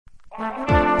You're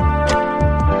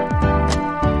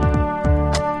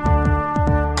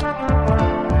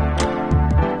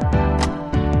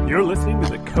listening to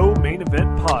the Co-Main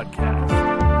Event Podcast.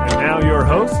 And now your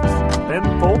hosts, Ben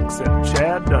Folks and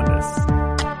Chad Dundas.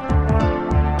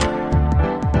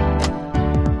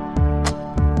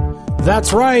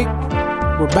 That's right.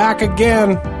 We're back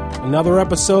again. Another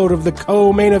episode of the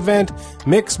Co-Main Event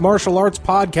Mixed Martial Arts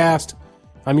Podcast.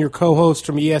 I'm your co-host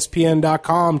from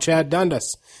ESPN.com, Chad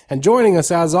Dundas. And joining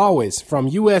us, as always, from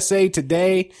USA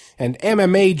Today and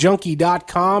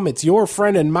MMAJunkie.com, it's your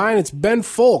friend and mine, it's Ben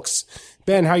Folks.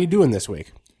 Ben, how you doing this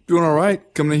week? Doing all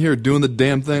right. Coming in here doing the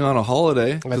damn thing on a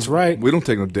holiday. That's right. We don't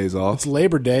take no days off. It's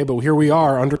Labor Day, but here we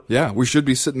are under... Yeah, we should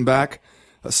be sitting back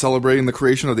celebrating the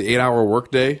creation of the 8-hour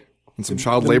workday and some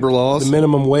child labor laws. The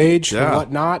minimum wage Yeah. and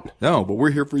whatnot. No, but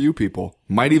we're here for you people.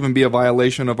 Might even be a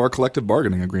violation of our collective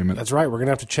bargaining agreement. That's right. We're going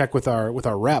to have to check with our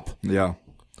rep. Yeah.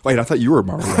 Wait, I thought you were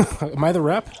my rep. Am I the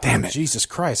rep? Damn it. Jesus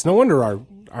Christ. No wonder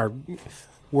our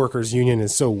workers' union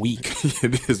is so weak.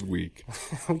 It is weak.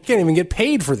 We can't even get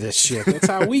paid for this shit. That's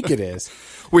how weak it is.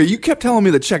 Wait, you kept telling me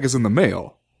the check is in the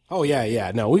mail. Oh,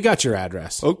 yeah. No, we got your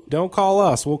address. Oh. Don't call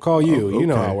us. We'll call you. Oh, You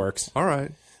know okay. how it works. All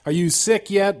right. Are you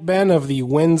sick yet, Ben, of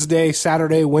the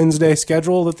Saturday, Wednesday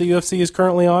schedule that the UFC is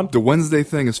currently on? The Wednesday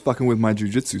thing is fucking with my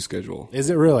jiu-jitsu schedule. Is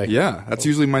it really? Yeah, that's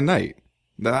usually my night.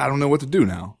 I don't know what to do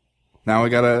now. Now I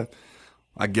gotta,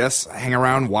 I guess, hang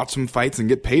around, watch some fights, and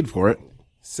get paid for it.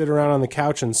 Sit around on the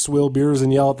couch and swill beers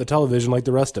and yell at the television like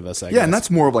the rest of us, I guess. Yeah, and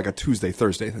that's more of like a Tuesday,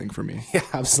 Thursday thing for me. Yeah,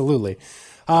 absolutely.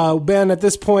 Ben, at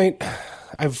this point,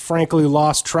 I've frankly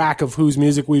lost track of whose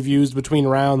music we've used between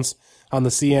rounds on the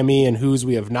CME and whose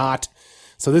we have not.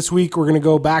 So this week, we're going to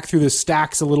go back through the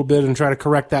stacks a little bit and try to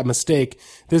correct that mistake.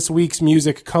 This week's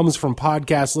music comes from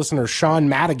podcast listener Sean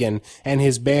Madigan and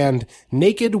his band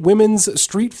Naked Women's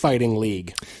Street Fighting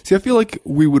League. See, I feel like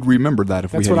we would remember that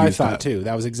if That's we had what I used thought, that. too.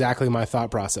 That was exactly my thought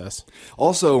process.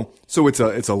 Also, so it's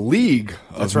a league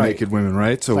of That's right. naked women,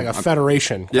 right? So Like a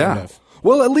federation, kind yeah. of.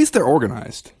 Well, at least they're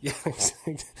organized. Yeah,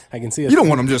 I can see it. You don't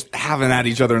want them just having at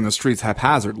each other in the streets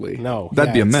haphazardly. No.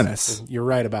 That'd be a it's- menace. You're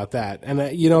right about that. And,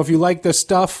 if you like the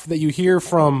stuff that you hear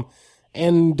from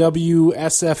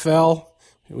NWSFL,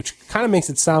 which kind of makes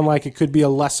it sound like it could be a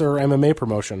lesser MMA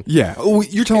promotion. Yeah. Oh,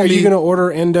 you're telling Are me you going to order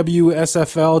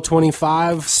NWSFL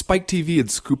 25 Spike TV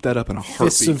had scooped that up in a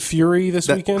Fists heartbeat? of Fury this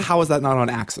weekend? How is that not on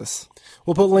Axis?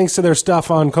 We'll put links to their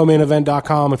stuff on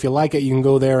comainevent.com. If you like it, you can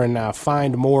go there and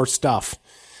find more stuff.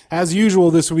 As usual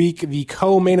this week, the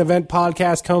Co-Main Event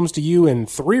podcast comes to you in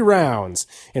 3 rounds.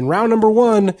 In round number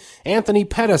 1, Anthony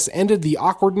Pettis ended the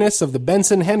awkwardness of the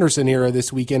Benson Henderson era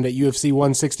this weekend at UFC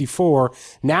 164.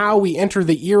 Now we enter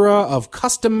the era of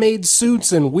custom-made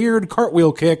suits and weird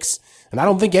cartwheel kicks, and I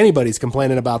don't think anybody's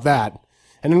complaining about that.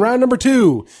 And in round number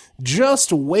 2,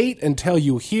 just wait until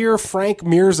you hear Frank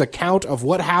Mir's account of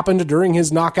what happened during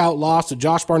his knockout loss to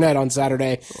Josh Barnett on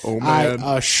Saturday. Oh, man.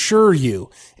 I assure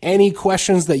you, any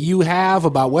questions that you have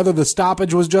about whether the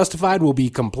stoppage was justified will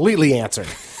be completely answered.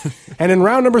 And in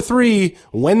round number 3,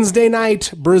 Wednesday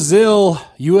night, Brazil,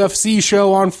 UFC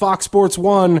show on Fox Sports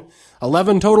 1,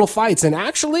 11 total fights, and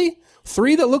actually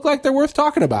 3 that look like they're worth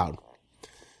talking about.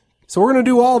 So we're going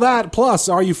to do all that, plus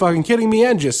Are You Fucking Kidding Me?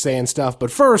 And Just Saying Stuff. But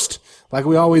first, like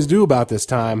we always do about this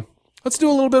time, let's do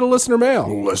a little bit of listener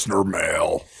mail. Listener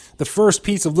mail. The first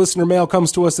piece of listener mail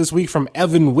comes to us this week from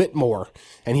Evan Whitmore,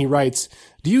 and he writes,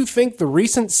 do you think the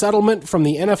recent settlement from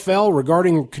the NFL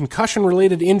regarding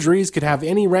concussion-related injuries could have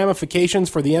any ramifications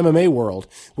for the MMA world?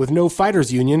 With no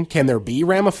fighters union, can there be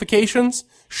ramifications?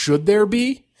 Should there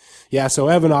be? Yeah, so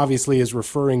Evan obviously is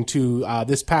referring to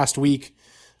this past week.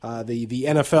 The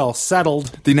NFL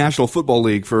settled. The National Football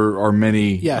League for our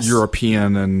many Yes.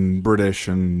 European and British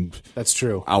and That's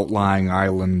true. outlying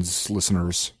islands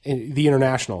listeners. The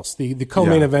internationals, the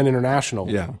co-main Yeah. event international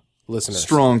Yeah. listeners.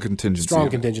 Strong contingency. Strong of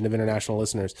it. contingent of international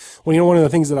listeners. Well, one of the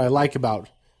things that I like about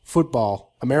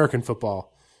football, American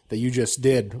football, that you just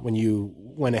did when you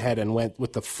went ahead and went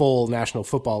with the full National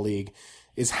Football League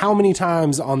is how many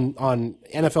times on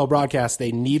NFL broadcasts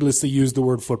they needlessly use the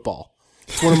word football.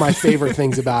 It's one of my favorite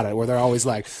things about it, where they're always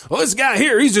like, oh, this guy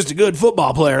here, he's just a good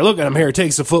football player. Look at him here. He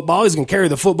takes the football. He's going to carry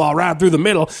the football right through the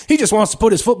middle. He just wants to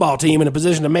put his football team in a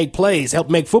position to make plays, help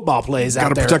make football plays out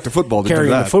Gotta there. protect the football to do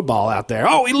carrying that. the football out there.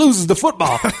 Oh, he loses the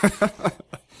football.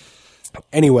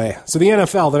 Anyway, so the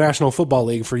NFL, the National Football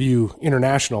League, for you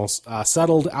internationals,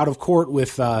 settled out of court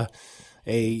with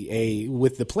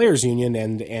with the players' union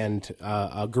and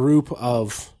a group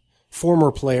of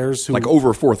former players who Like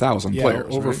over 4,000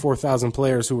 players. over right? 4,000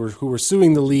 players who were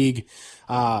suing the league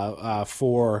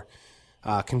for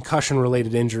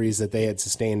concussion-related injuries that they had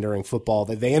sustained during football.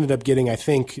 They ended up getting, I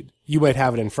think, you might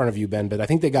have it in front of you, Ben, but I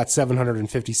think they got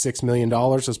 $756 million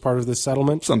as part of this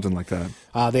settlement. Something like that.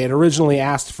 They had originally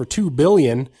asked for $2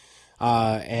 billion,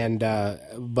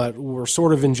 but were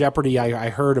sort of in jeopardy, I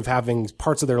heard, of having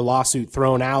parts of their lawsuit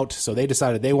thrown out, so they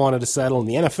decided they wanted to settle, and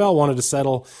the NFL wanted to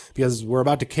settle because we're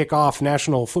about to kick off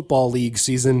National Football League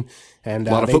season, and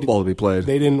A lot of football to be played.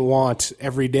 They didn't want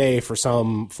every day for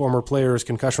some former player's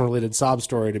concussion-related sob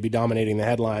story to be dominating the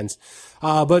headlines.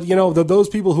 But, those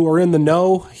people who are in the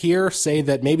know here say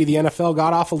that maybe the NFL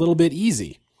got off a little bit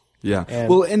easy. Yeah.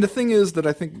 And the thing is that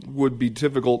I think would be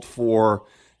difficult for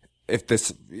if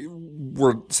this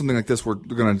were something like this were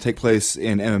going to take place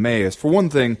in MMA is, for one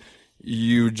thing,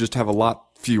 you just have a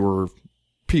lot fewer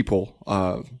people.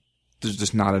 There's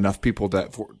just not enough people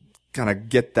that kind of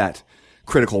get that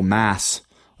critical mass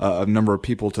of number of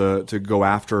people to go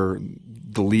after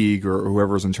the league or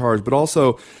whoever's in charge. But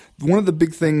also, one of the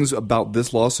big things about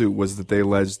this lawsuit was that they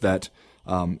alleged that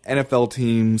NFL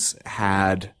teams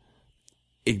had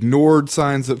ignored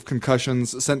signs of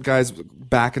concussions, sent guys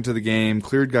back into the game,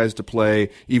 cleared guys to play,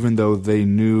 even though they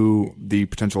knew the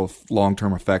potential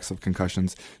long-term effects of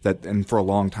concussions, and for a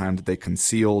long time that they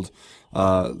concealed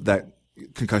that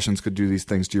concussions could do these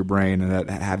things to your brain and that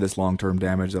had this long-term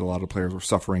damage that a lot of players were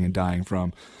suffering and dying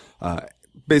from.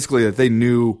 Basically, that they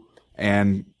knew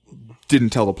and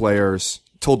didn't tell the players,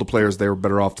 told the players they were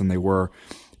better off than they were.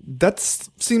 That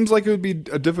seems like it would be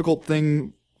a difficult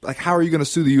thing. Like, how are you going to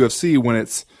sue the UFC when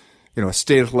it's, a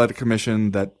state athletic commission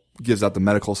that gives out the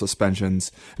medical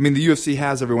suspensions? I mean, the UFC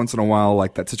has every once in a while,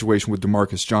 like that situation with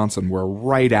DeMarcus Johnson, where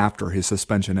right after his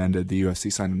suspension ended, the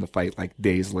UFC signed him to fight like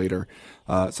days later,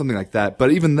 something like that.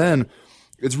 But even then,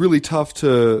 it's really tough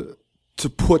to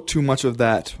put too much of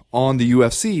that on the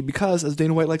UFC because, as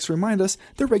Dana White likes to remind us,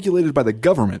 they're regulated by the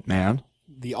government, man.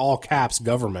 The all caps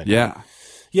government. Yeah.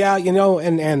 Yeah,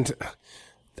 and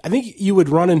I think you would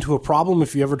run into a problem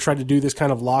if you ever tried to do this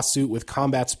kind of lawsuit with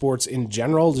combat sports in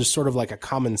general, just sort of like a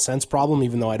common sense problem,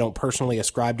 even though I don't personally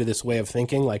ascribe to this way of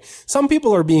thinking. Like, some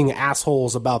people are being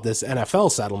assholes about this NFL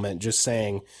settlement, just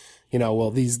saying,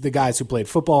 the guys who played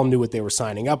football knew what they were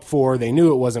signing up for. They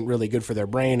knew it wasn't really good for their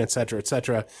brain, et cetera, et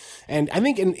cetera. And I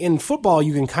think in football,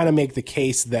 you can kind of make the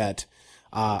case that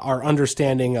our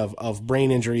understanding of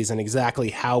brain injuries and exactly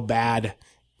how bad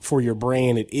for your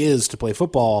brain it is to play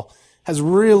football has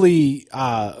really,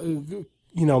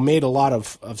 made a lot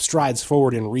of strides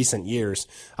forward in recent years.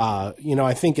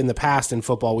 I think in the past in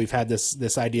football, we've had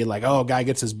this idea like, a guy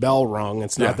gets his bell rung.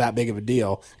 It's not that big of a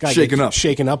deal. Guy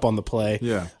shaken up on the play.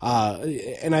 Yeah.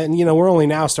 We're only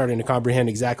now starting to comprehend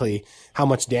exactly how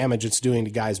much damage it's doing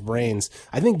to guys' brains.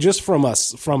 I think just from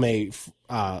a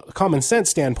common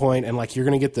sense standpoint, and like, you're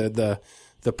going to get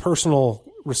the personal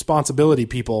responsibility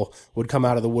people would come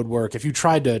out of the woodwork if you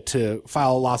tried to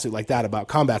file a lawsuit like that about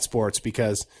combat sports,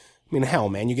 because, hell,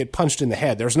 man, you get punched in the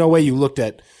head. There's no way you looked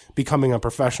at becoming a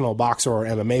professional boxer or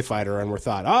MMA fighter and were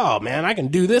thought, oh, man, I can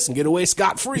do this and get away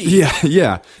scot-free.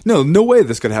 Yeah. No way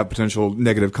this could have potential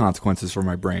negative consequences for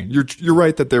my brain. You're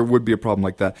right that there would be a problem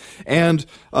like that. And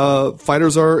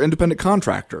fighters are independent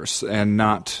contractors and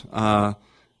not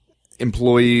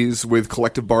employees with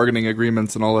collective bargaining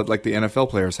agreements and all that like the NFL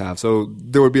players have. So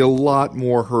there would be a lot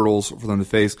more hurdles for them to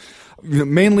face.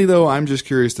 Mainly, though, I'm just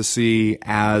curious to see,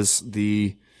 as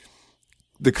the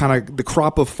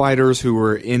crop of fighters who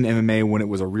were in MMA when it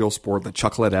was a real sport, the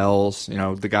Chuck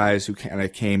Liddells, the guys who kind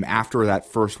of came after that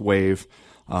first wave,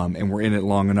 and were in it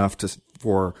long enough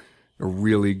for a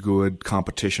really good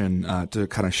competition to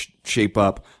kind of shape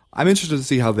up. I'm interested to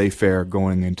see how they fare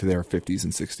going into their 50s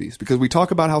and 60s, because we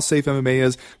talk about how safe MMA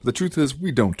is, but the truth is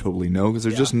we don't totally know, because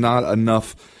there's just not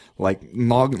enough, like,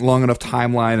 long enough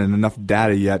timeline and enough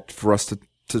data yet for us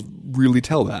to really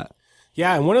tell that.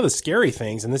 Yeah, and one of the scary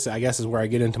things, and this, I guess, is where I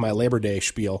get into my Labor Day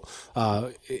spiel,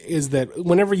 is that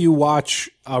whenever you watch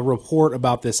a report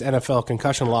about this NFL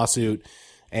concussion lawsuit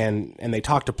and they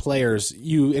talk to players,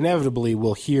 you inevitably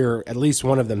will hear at least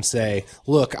one of them say,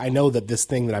 look, I know that this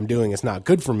thing that I'm doing is not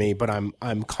good for me, but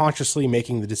I'm consciously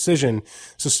making the decision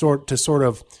to sort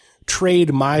of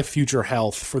trade my future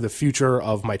health for the future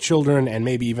of my children and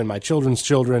maybe even my children's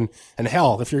children. And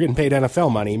hell, if you're getting paid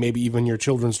NFL money, maybe even your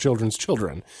children's children's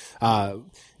children.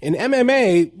 In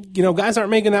MMA, guys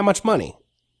aren't making that much money.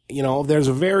 There's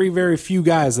a very, very few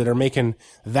guys that are making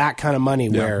that kind of money.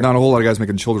 Where not a whole lot of guys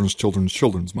making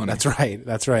children's money. That's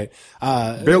right.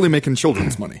 Barely making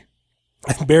children's money.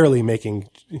 Barely making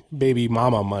baby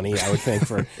mama money, I would think,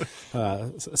 for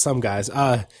some guys.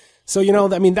 So,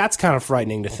 I mean, that's kind of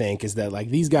frightening to think, is that like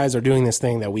these guys are doing this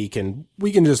thing that we can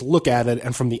just look at it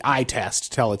and from the eye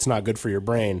test tell it's not good for your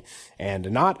brain.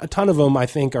 And not a ton of them, I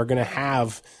think, are going to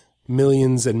have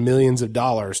millions and millions of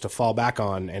dollars to fall back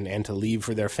on and to leave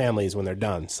for their families when they're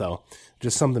done. So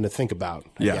just something to think about,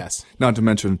 I guess. Not to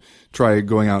mention, try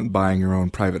going out and buying your own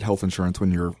private health insurance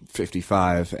when you're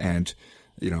 55 and,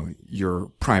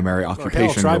 your primary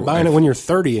occupation. Try buying it when you're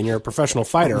 30 and you're a professional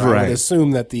fighter. Right. I would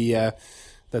assume that the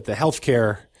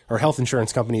healthcare or health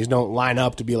insurance companies don't line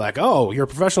up to be like, oh, you're a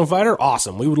professional fighter?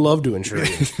 Awesome. We would love to insure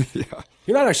you. Yeah.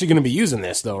 You're not actually going to be using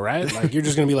this, though, right? Like, you're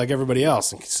just going to be like everybody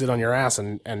else and sit on your ass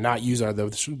and not use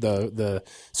the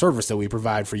service that we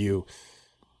provide for you.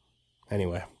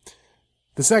 Anyway,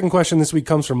 the second question this week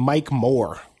comes from Mike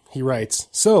Moore. He writes,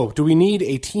 so, do we need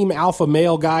a team alpha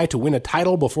male guy to win a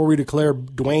title before we declare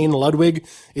Dwayne Ludwig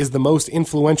is the most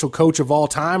influential coach of all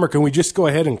time, or can we just go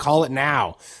ahead and call it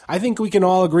now? I think we can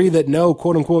all agree that no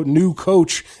quote-unquote new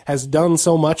coach has done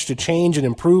so much to change and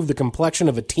improve the complexion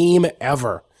of a team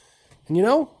ever.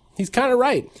 And he's kind of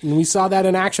right. And we saw that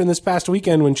in action this past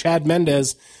weekend when Chad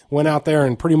Mendes went out there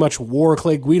and pretty much wore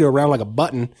Clay Guida around like a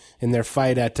button in their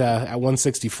fight at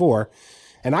 164.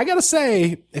 And I got to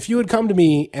say, if you had come to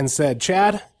me and said,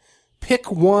 Chad,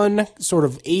 pick one sort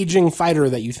of aging fighter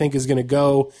that you think is going to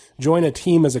go join a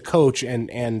team as a coach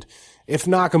and if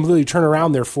not completely turn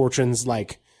around their fortunes,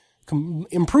 like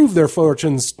improve their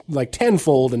fortunes like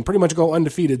tenfold and pretty much go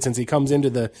undefeated since he comes into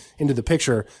the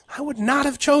picture, I would not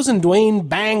have chosen Dwayne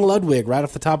Bang Ludwig right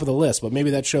off the top of the list. But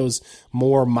maybe that shows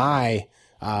more my,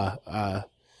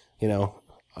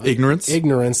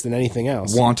 ignorance than anything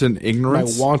else. Wanton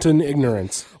ignorance? My wanton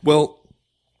ignorance. Well,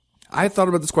 I thought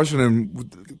about this question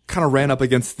and kind of ran up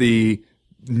against the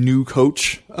new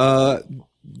coach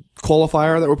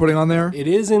qualifier that we're putting on there. It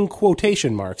is in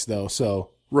quotation marks, though, so...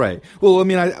 Right. Well, I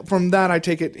mean, from that, I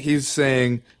take it he's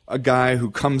saying a guy who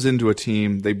comes into a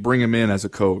team, they bring him in as a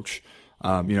coach.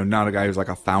 Not a guy who's like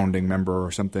a founding member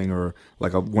or something, or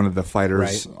like one of the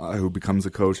fighters who becomes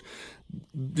a coach.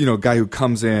 A guy who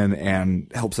comes in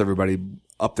and helps everybody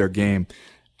up their game.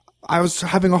 I was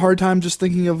having a hard time just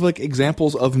thinking of like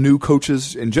examples of new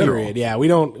coaches in general. Period. Yeah, we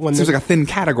don't. It seems like a thin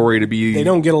category to be. They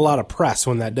don't get a lot of press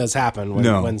when that does happen.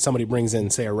 When somebody brings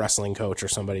in, say, a wrestling coach or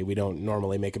somebody, we don't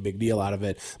normally make a big deal out of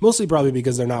it. Mostly probably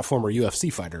because they're not former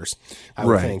UFC fighters, I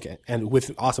would think, and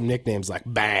with awesome nicknames like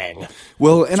Bang.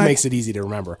 Well, which makes it easy to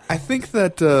remember. I think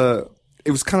that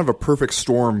it was kind of a perfect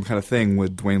storm kind of thing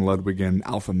with Dwayne Ludwig and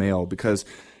Alpha Male, because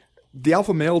the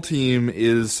Alpha Male team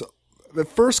is at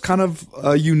first kind of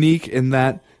unique in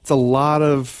that it's a lot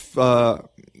of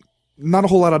not a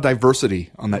whole lot of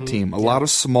diversity on that team, a lot of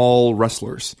small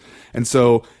wrestlers. And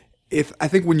so I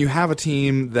think when you have a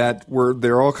team where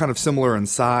they're all kind of similar in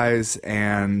size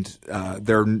and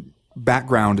their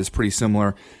background is pretty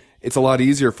similar, it's a lot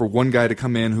easier for one guy to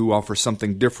come in who offers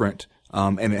something different,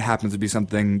 and it happens to be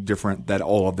something different that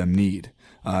all of them need.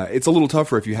 It's a little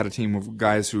tougher if you had a team of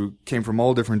guys who came from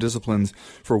all different disciplines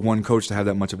for one coach to have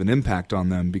that much of an impact on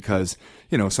them, because,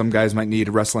 some guys might need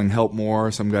wrestling help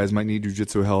more, some guys might need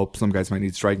jiu-jitsu help, some guys might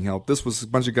need striking help. This was a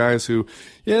bunch of guys who,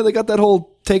 they got that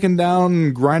whole taking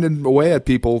down, grinding away at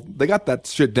people. They got that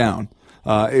shit down.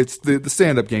 It's the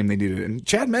stand-up game they needed. And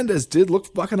Chad Mendes did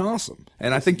look fucking awesome.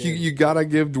 And I think you gotta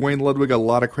give Dwayne Ludwig a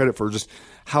lot of credit for just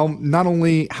not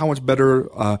only how much better,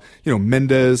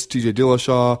 Mendes, TJ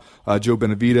Dillashaw, Joe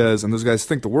Benavidez, and those guys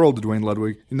think the world of Dwayne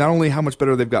Ludwig. Not only how much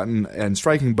better they've gotten in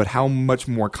striking, but how much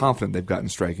more confident they've gotten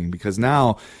striking, because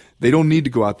now they don't need to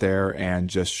go out there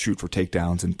and just shoot for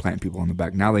takedowns and plant people on the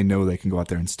back. Now they know they can go out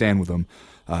there and stand with them.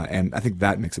 And I think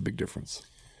that makes a big difference.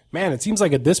 Man, it seems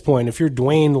like at this point, if you're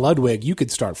Dwayne Ludwig, you could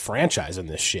start franchising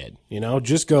this shit.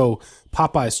 Just go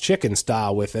Popeye's Chicken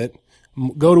style with it.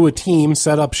 Go to a team,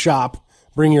 set up shop,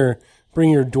 bring your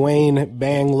Dwayne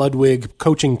Bang Ludwig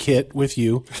coaching kit with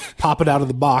you, pop it out of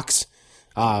the box,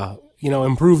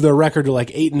 improve their record to like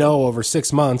 8-0 over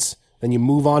 6 months. Then you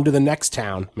move on to the next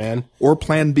town, man. Or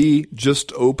plan B,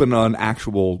 just open an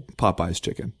actual Popeye's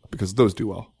Chicken, because those do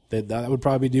well. That would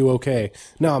probably do okay.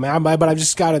 No, man, but I've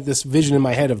just got this vision in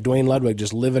my head of Dwayne Ludwig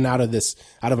just living out of an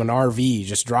RV,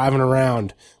 just driving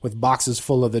around with boxes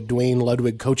full of the Dwayne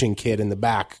Ludwig coaching kit in the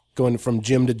back, going from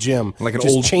gym to gym, like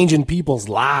just changing people's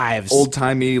lives.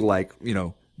 Old-timey,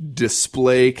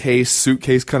 display case,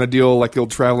 suitcase kind of deal, like the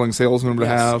old traveling salesman would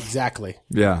have. Exactly.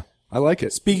 Yeah. I like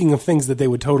it. Speaking of things that they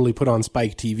would totally put on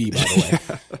Spike TV, by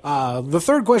the way. The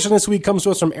third question this week comes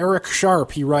to us from Eric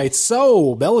Sharp. He writes,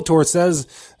 so Bellator says,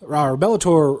 let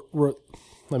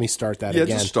me start that again.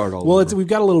 Yeah, just start all over. We've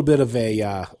got a little bit of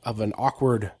an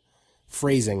awkward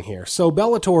phrasing here. So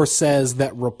Bellator says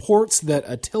that reports that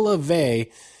Attila Vey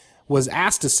was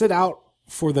asked to sit out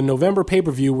for the November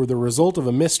pay-per-view were the result of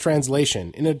a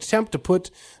mistranslation. In an attempt to put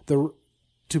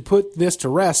this to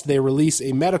rest, they release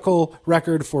a medical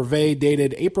record for Vey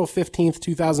dated April 15th,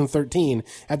 2013.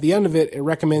 At the end of it, it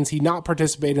recommends he not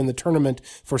participate in the tournament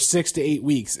for 6 to 8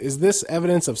 weeks. Is this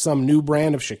evidence of some new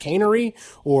brand of chicanery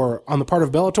or on the part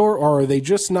of Bellator, or are they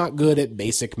just not good at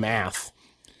basic math?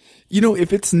 You know,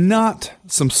 if it's not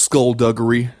some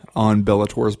skullduggery on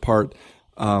Bellator's part,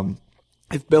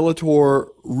 if Bellator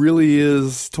really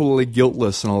is totally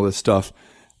guiltless and all this stuff,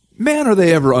 man, are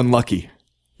they ever unlucky.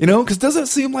 You know, because doesn't it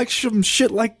seem like some shit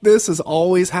like this is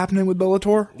always happening with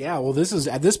Bellator? Yeah, well, this is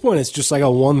at this point, it's just like a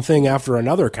one thing after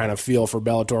another kind of feel for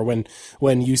Bellator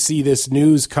when you see this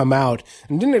news come out.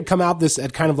 And didn't it come out this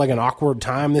at kind of like an awkward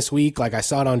time this week? Like I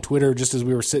saw it on Twitter just as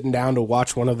we were sitting down to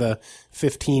watch one of the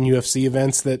 15 UFC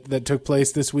events that took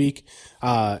place this week.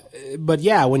 But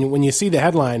yeah, when you see the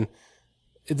headline,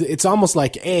 it's almost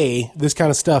like this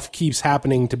kind of stuff keeps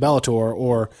happening to Bellator,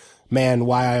 or man,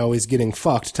 why I always getting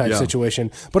fucked type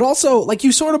situation. But also, like,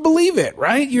 you sort of believe it,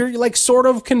 right? You're like sort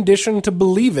of conditioned to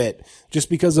believe it just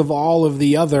because of all of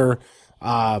the other,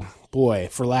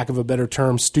 for lack of a better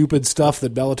term, stupid stuff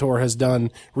that Bellator has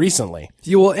done recently.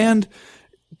 Yeah, well, and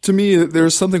to me,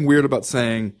 there's something weird about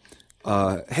saying,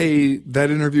 hey, that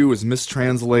interview was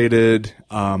mistranslated,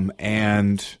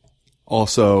 and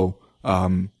also,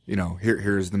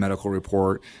 here's the medical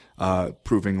report,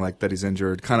 proving like that he's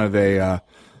injured. Kind of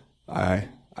I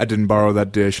didn't borrow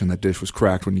that dish and that dish was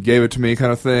cracked when you gave it to me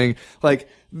kind of thing. Like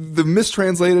the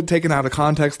mistranslated, taken out of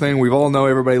context thing, we all know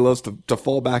everybody loves to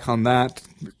fall back on that.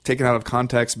 Taken out of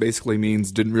context basically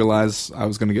means didn't realize I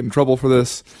was going to get in trouble for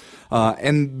this.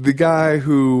 And the guy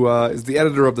who is the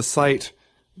editor of the site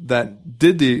that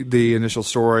did the initial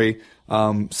story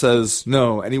says,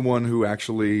 no, anyone who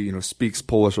actually speaks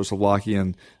Polish or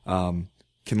Slovakian can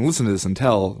listen to this and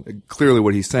tell clearly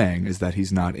what he's saying is that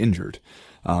he's not injured.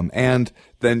 And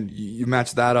then you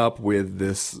match that up with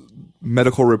this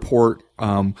medical report,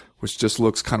 which just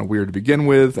looks kind of weird to begin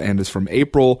with and is from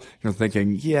April,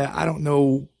 thinking, yeah, I don't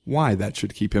know why that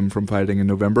should keep him from fighting in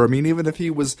November. I mean, even if he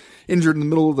was injured in the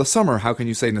middle of the summer, how can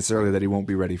you say necessarily that he won't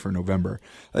be ready for November?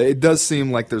 It does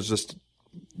seem like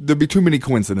there'd be too many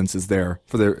coincidences there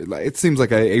it seems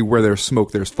like a where there's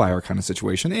smoke, there's fire kind of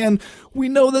situation. And we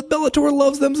know that Bellator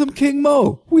loves them some King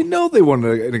Mo. We know they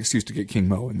wanted an excuse to get King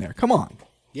Mo in there. Come on.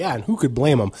 Yeah, and who could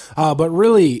blame him? But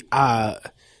really,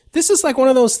 this is like one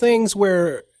of those things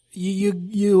where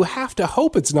you have to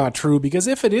hope it's not true, because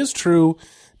if it is true,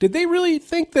 did they really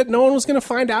think that no one was going to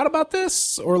find out about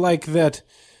this, or like that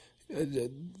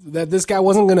this guy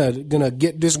wasn't gonna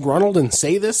get disgruntled and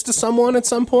say this to someone at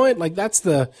some point? Like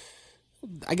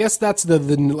I guess that's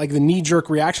the knee jerk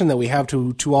reaction that we have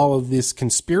to all of this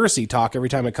conspiracy talk every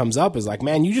time it comes up, is like,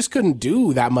 man, you just couldn't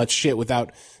do that much shit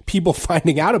without people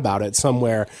finding out about it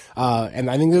somewhere. And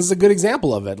I think this is a good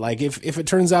example of it. Like if it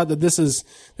turns out that this is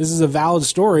a valid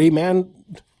story, man,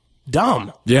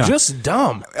 dumb. Yeah. Just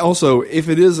dumb. Also, if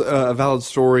it is a valid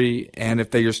story and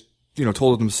if they just,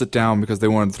 told them to sit down because they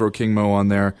wanted to throw King Mo on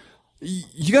there,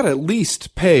 you got to at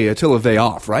least pay Attila Vey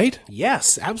off, right?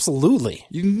 Yes, absolutely.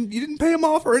 You didn't pay him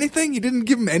off or anything? You didn't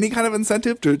give him any kind of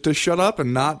incentive to shut up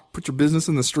and not put your business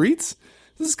in the streets?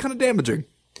 This is kind of damaging.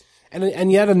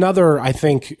 And yet another, I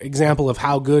think, example of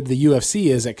how good the UFC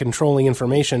is at controlling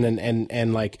information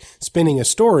and like spinning a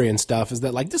story and stuff is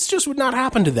that like this just would not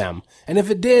happen to them. And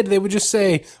if it did, they would just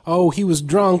say, oh, he was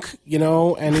drunk,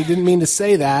 and he didn't mean to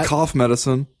say that. Cough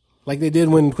medicine. Like they did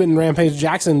when Quentin Rampage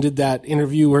Jackson did that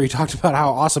interview where he talked about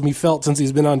how awesome he felt since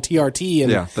he's been on TRT.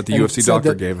 And, that the UFC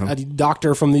doctor gave him. A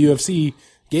doctor from the UFC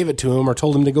gave it to him or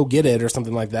told him to go get it or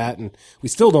something like that. And we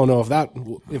still don't know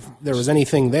if there was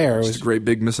anything there. It was a great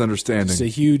big misunderstanding. Just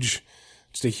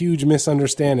a huge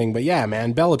misunderstanding. But yeah,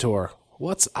 man, Bellator,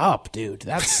 what's up, dude?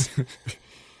 It's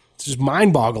just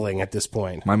mind-boggling at this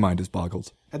point. My mind is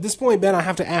boggled. At this point, Ben, I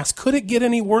have to ask, could it get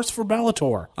any worse for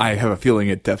Bellator? I have a feeling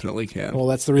it definitely can. Well,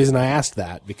 that's the reason I asked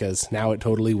that, because now it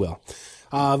totally will.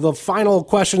 The final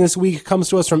question this week comes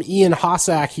to us from Ian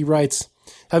Hossack. He writes,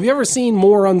 have you ever seen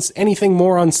anything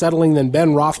more unsettling than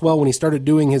Ben Rothwell when he started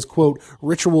doing his, quote,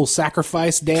 ritual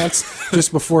sacrifice dance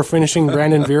just before finishing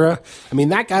Brandon Vera? I mean,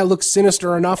 that guy looks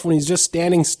sinister enough when he's just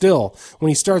standing still. When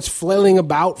he starts flailing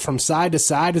about from side to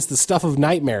side, it's the stuff of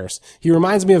nightmares. He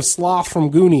reminds me of Sloth from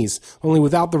Goonies, only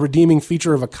without the redeeming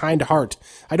feature of a kind heart.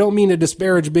 I don't mean to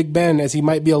disparage Big Ben, as he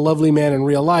might be a lovely man in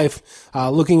real life.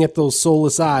 Looking at those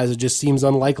soulless eyes, it just seems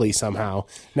unlikely somehow.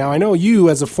 Now, I know you,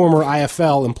 as a former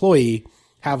IFL employee,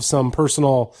 have some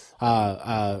personal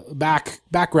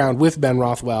background with Ben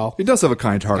Rothwell. He does have a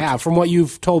kind heart. Yeah, from what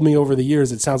you've told me over the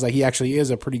years, it sounds like he actually is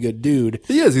a pretty good dude.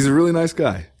 He is. He's a really nice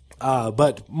guy.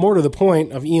 But more to the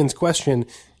point of Ian's question,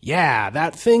 yeah,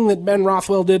 that thing that Ben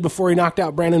Rothwell did before he knocked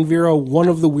out Brandon Vera, one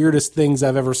of the weirdest things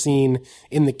I've ever seen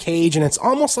in the cage. And it's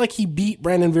almost like he beat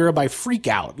Brandon Vera by freak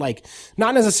out. Like,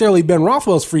 not necessarily Ben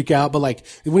Rothwell's freak out, but like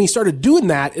when he started doing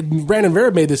that, Brandon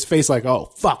Vera made this face like,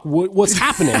 oh, fuck, what's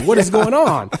happening? What is going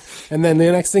on? And then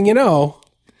the next thing you know,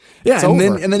 yeah,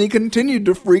 and then he continued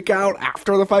to freak out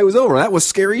after the fight was over. That was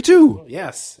scary too.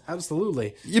 Yes,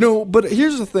 absolutely. But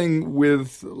here's the thing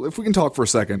with, if we can talk for a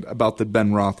second about the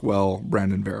Ben Rothwell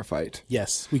Brandon Vera fight.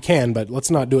 Yes, we can, but let's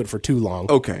not do it for too long.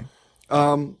 Okay.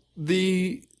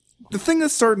 The thing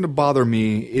that's starting to bother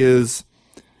me is,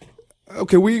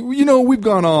 okay, we've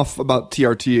gone off about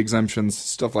TRT exemptions,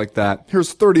 stuff like that.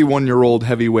 Here's 31-year-old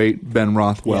heavyweight Ben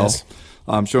Rothwell, yes.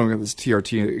 Showing this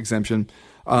TRT exemption.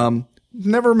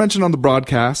 Never mentioned on the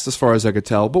broadcast, as far as I could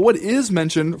tell. But what is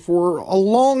mentioned for a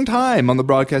long time on the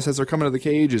broadcast as they're coming to the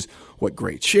cage is what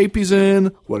great shape he's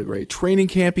in, what a great training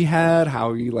camp he had,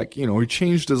 how he he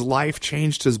changed his life,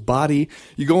 changed his body.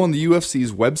 You go on the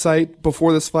UFC's website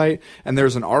before this fight, and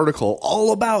there's an article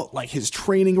all about like his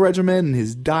training regimen and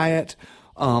his diet.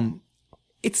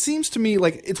 It seems to me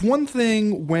like it's one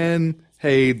thing when,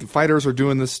 hey, the fighters are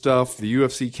doing this stuff, the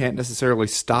UFC can't necessarily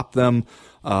stop them,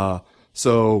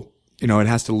 so it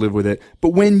has to live with it. But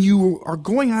when you are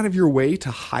going out of your way to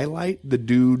highlight the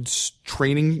dude's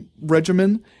training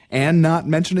regimen and not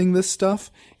mentioning this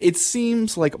stuff, it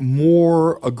seems like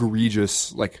more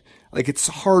egregious. Like it's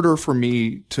harder for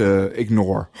me to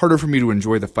ignore, harder for me to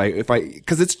enjoy the fight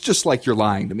because it's just like you're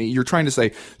lying to me. You're trying to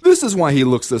say, this is why he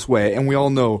looks this way. And we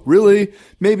all know, really,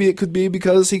 maybe it could be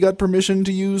because he got permission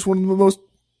to use one of the most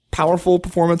powerful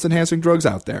performance enhancing drugs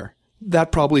out there.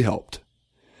 That probably helped.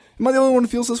 Am I the only one who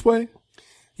feels this way?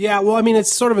 Yeah, well, I mean,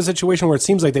 it's sort of a situation where it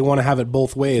seems like they want to have it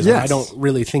both ways. Yes. And I don't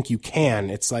really think you can.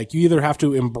 It's like you either have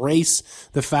to embrace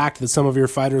the fact that some of your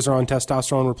fighters are on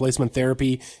testosterone replacement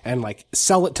therapy and like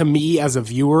sell it to me as a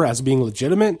viewer as being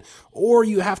legitimate, or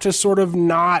you have to sort of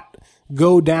not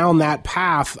go down that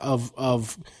path of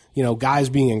guys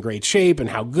being in great shape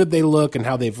and how good they look and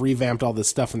how they've revamped all this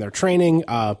stuff in their training.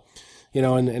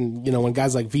 When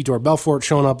guys like Vitor Belfort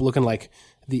showing up looking like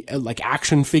the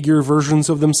action figure versions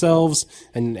of themselves,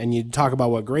 and you talk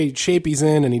about what great shape he's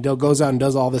in, and he goes out and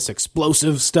does all this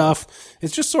explosive stuff.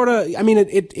 It's just sort of, I mean,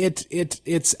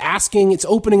 it's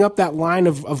opening up that line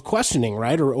of questioning,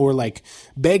 right? Or like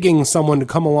begging someone to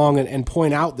come along and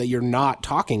point out that you're not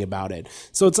talking about it.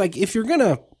 So it's like, if you're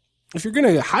gonna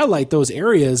highlight those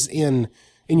areas in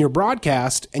your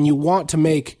broadcast and you want to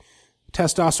make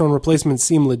testosterone replacement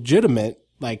seem legitimate,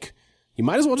 like, you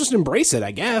might as well just embrace it,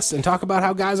 I guess, and talk about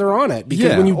how guys are on it.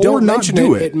 Because when you don't mention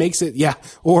it, it makes it,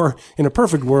 or in a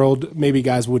perfect world, maybe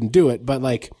guys wouldn't do it. But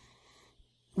like,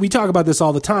 we talk about this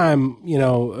all the time,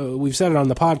 we've said it on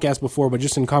the podcast before, but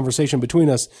just in conversation between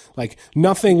us, like,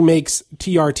 nothing makes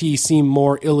TRT seem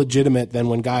more illegitimate than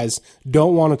when guys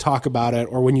don't want to talk about it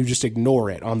or when you just ignore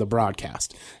it on the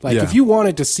broadcast. Like, if you want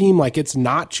it to seem like it's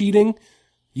not cheating,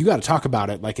 you got to talk about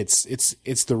it like it's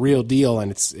the real deal,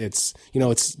 and it's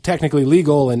technically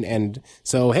legal, and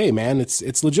so, hey man,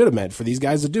 it's legitimate for these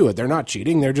guys to do it. They're not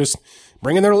cheating. They're just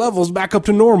bringing their levels back up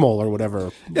to normal or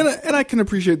whatever. And I can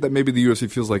appreciate that maybe the UFC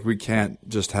feels like we can't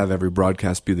just have every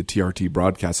broadcast be the TRT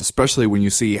broadcast, especially when you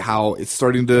see how it's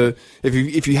starting to,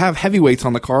 if you have heavyweights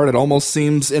on the card, it almost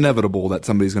seems inevitable that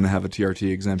somebody's going to have a TRT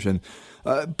exemption.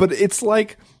 But it's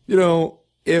like,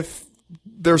 if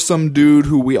there's some dude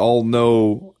who we all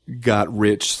know got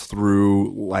rich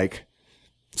through like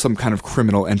some kind of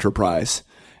criminal enterprise,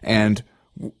 and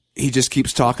he just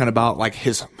keeps talking about like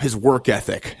his work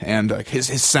ethic and like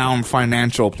his sound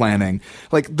financial planning.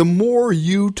 Like, the more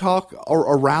you talk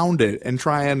around it and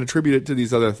try and attribute it to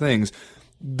these other things,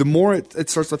 the more it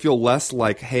starts to feel less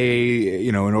like, hey,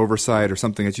 an oversight or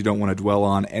something that you don't want to dwell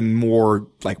on, and more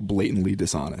like blatantly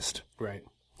dishonest. Right.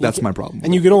 That's my problem.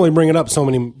 And you can only bring it up so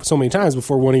many times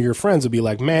before one of your friends will be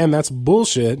like, man, that's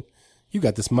bullshit. You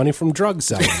got this money from drug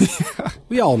selling.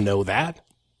 We all know that.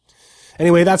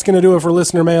 Anyway, that's going to do it for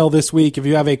listener mail this week. If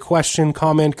you have a question,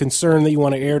 comment, concern that you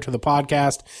want to air to the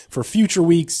podcast for future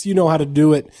weeks, you know how to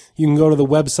do it. You can go to the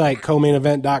website,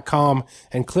 comainevent.com,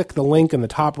 and click the link in the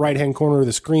top right-hand corner of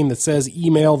the screen that says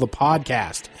email the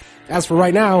podcast. As for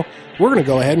right now, we're going to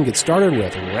go ahead and get started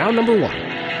with round number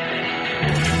 1.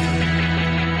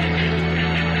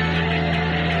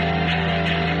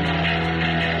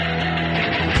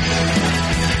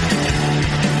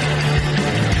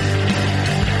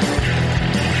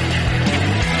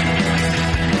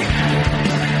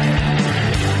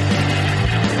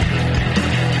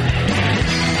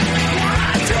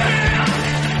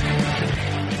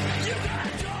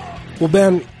 Well,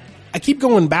 Ben, I keep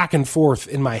going back and forth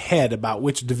in my head about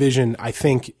which division I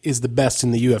think is the best in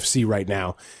the UFC right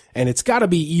now. And it's got to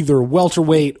be either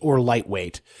welterweight or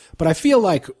lightweight. But I feel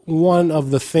like one of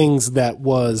the things that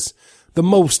was the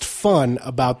most fun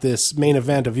about this main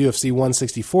event of UFC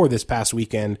 164 this past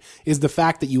weekend is the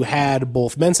fact that you had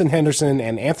both Benson Henderson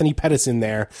and Anthony Pettis in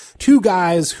there, two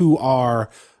guys who are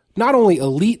not only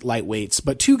elite lightweights,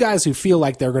 but two guys who feel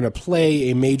like they're going to play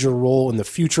a major role in the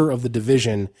future of the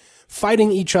division,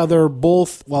 fighting each other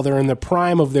both while they're in the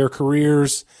prime of their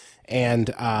careers and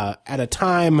at a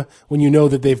time when you know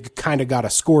that they've kind of got a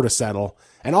score to settle.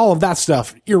 And all of that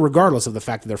stuff, irregardless of the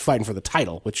fact that they're fighting for the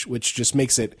title, which just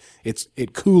makes it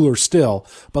cooler still.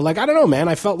 But like, I don't know, man.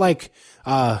 I felt like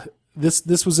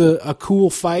this was a cool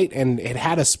fight, and it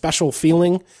had a special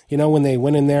feeling, you know, when they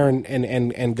went in there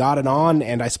and got it on.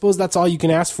 And I suppose that's all you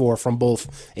can ask for from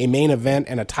both a main event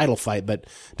and a title fight. But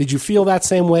did you feel that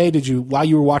same way? Did you, while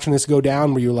you were watching this go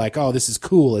down, were you like, oh, this is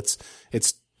cool? It's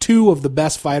two of the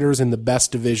best fighters in the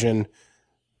best division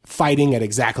fighting at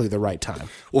exactly the right time.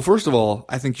 Well, first of all,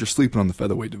 I think you're sleeping on the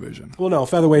featherweight division. Well, no,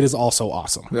 featherweight is also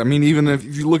awesome. I mean, even if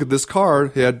you look at this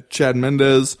card, he had Chad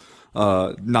Mendes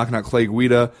knocking out Clay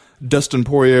Guida, Dustin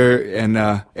Poirier,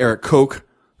 and Eric Koch,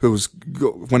 who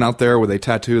went out there with a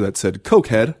tattoo that said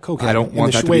Cokehead. Cokehead. I don't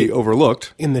want that to be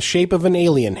overlooked. In the shape of an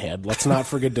alien head. Let's not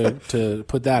forget to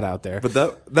put that out there. But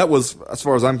that was, as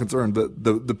far as I'm concerned,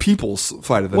 the people's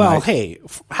fight of the night. Well, hey,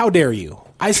 how dare you?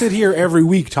 I sit here every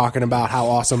week talking about how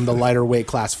awesome the lighter weight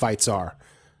class fights are.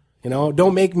 You know,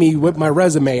 don't make me whip my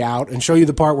resume out and show you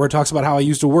the part where it talks about how I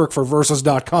used to work for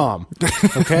Versus.com.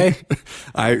 Okay?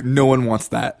 No one wants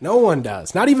that. No one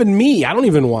does. Not even me. I don't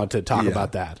even want to talk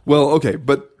about that. Well, okay,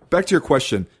 but back to your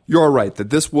question. You're right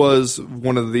that this was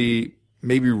one of the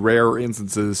maybe rare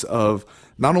instances of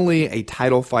not only a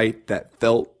title fight that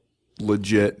felt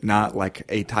legit, not like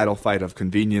a title fight of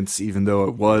convenience, even though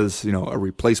it was, you know, a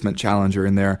replacement challenger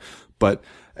in there, but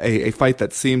a fight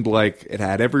that seemed like it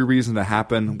had every reason to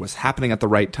happen, was happening at the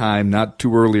right time, not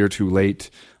too early or too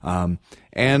late,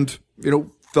 and, you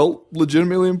know, felt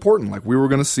legitimately important. Like we were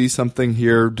going to see something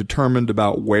here determined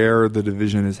about where the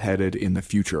division is headed in the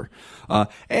future.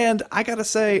 And I got to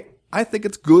say, I think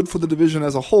it's good for the division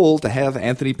as a whole to have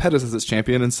Anthony Pettis as its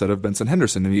champion instead of Benson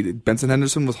Henderson. And Benson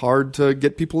Henderson was hard to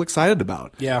get people excited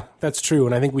about. Yeah, that's true.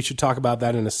 And I think we should talk about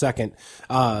that in a second.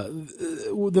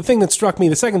 The second thing that struck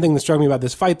me about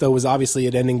this fight, though, was obviously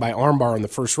it ending by armbar in the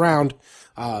first round.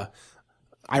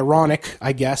 Ironic,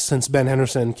 I guess, since Ben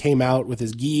Henderson came out with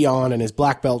his gi on and his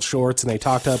black belt shorts, and they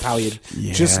talked up how he had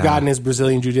just gotten his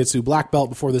Brazilian Jiu-Jitsu black belt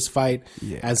before this fight,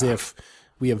 as if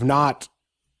we have not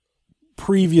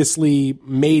previously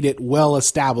made it well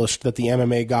established that the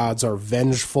MMA gods are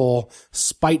vengeful,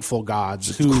 spiteful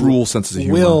gods who cruel senses of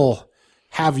humor. Will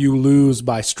have you lose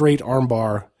by straight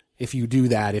armbar if you do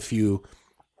that, if you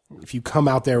come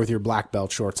out there with your black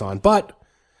belt shorts on. But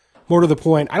more to the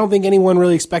point, I don't think anyone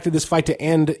really expected this fight to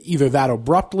end either that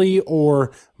abruptly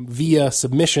or via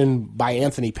submission by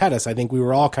Anthony Pettis. I think we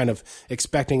were all kind of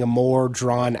expecting a more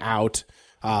drawn out,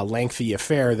 lengthy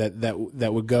affair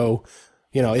that would go,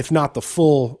 you know, if not the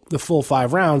full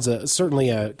 5 rounds,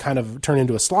 certainly a kind of turn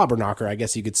into a slobber knocker, I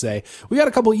guess you could say. We got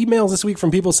a couple emails this week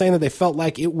from people saying that they felt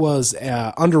like it was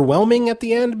underwhelming at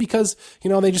the end because, you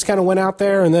know, they just kind of went out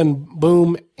there and then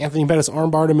boom, Anthony Pettis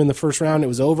armbarred him in the first round. It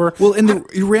was over. Well, and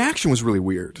the reaction was really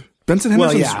weird. Benson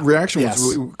Henderson's reaction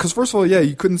was really, because first of all,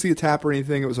 you couldn't see a tap or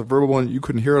anything. It was a verbal one. You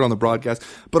couldn't hear it on the broadcast.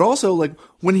 But also, like,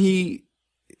 when he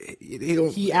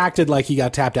acted like he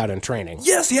got tapped out in training.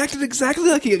 Yes, he acted exactly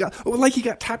like he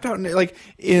got tapped out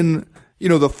in you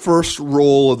know, the first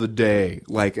roll of the day,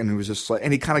 like, and it was just like,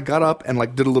 and he kind of got up and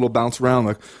like did a little bounce around,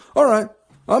 like, all right,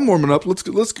 I'm warming up. Let's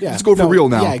go for real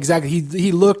now. Yeah, exactly.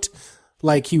 He looked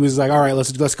like he was like, all right,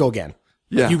 let's go again.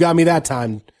 Yeah, you got me that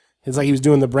time. It's like he was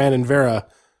doing the Brandon Vera.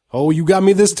 Oh, you got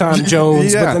me this time,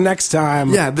 Jones, but the next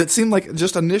time. Yeah, that seemed like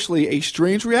just initially a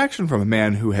strange reaction from a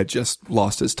man who had just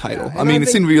lost his title. I mean, it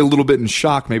seemed to be a little bit in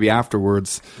shock maybe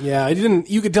afterwards. Yeah,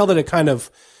 you could tell that it kind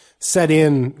of set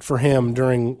in for him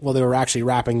they were actually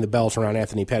wrapping the belt around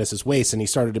Anthony Pettis' waist, and he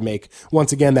started to make,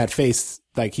 once again, that face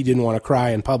like he didn't want to cry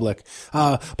in public.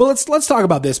 But let's talk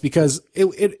about this because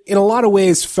it in a lot of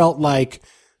ways felt like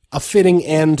a fitting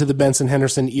end to the Benson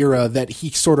Henderson era that he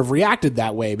sort of reacted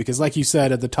that way because like you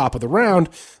said at the top of the round,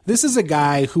 this is a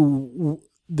guy who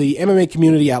the MMA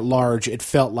community at large, it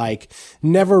felt like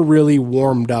never really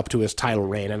warmed up to his title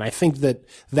reign. And I think that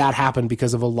happened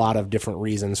because of a lot of different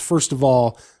reasons. First of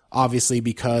all, obviously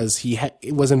because he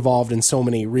was involved in so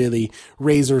many really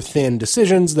razor-thin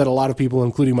decisions that a lot of people,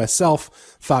 including myself,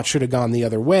 thought should have gone the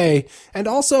other way, and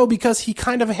also because he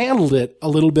kind of handled it a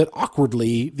little bit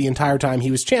awkwardly the entire time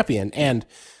he was champion. And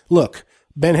look,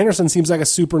 Ben Henderson seems like a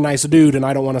super nice dude, and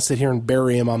I don't want to sit here and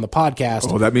bury him on the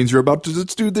podcast. Oh, that means you're about to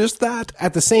just do this, that.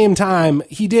 At the same time,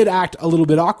 he did act a little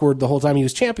bit awkward the whole time he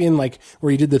was champion, like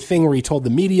where he did the thing where he told the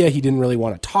media he didn't really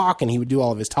want to talk, and he would do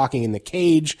all of his talking in the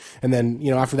cage. And then,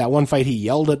 after that one fight, he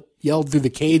yelled through the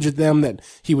cage at them that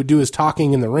he would do his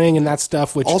talking in the ring and that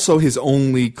stuff, which also his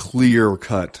only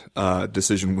clear-cut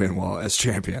decision win while as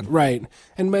champion. Right.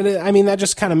 But that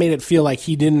just kind of made it feel like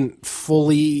he didn't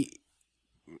fully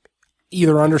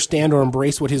either understand or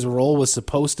embrace what his role was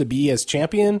supposed to be as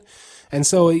champion. And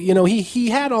so, he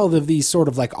had all of these sort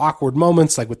of like awkward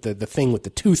moments, like with the thing with the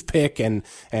toothpick and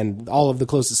all of the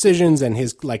close decisions and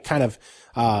his like kind of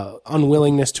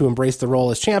unwillingness to embrace the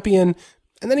role as champion.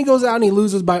 And then he goes out and he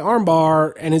loses by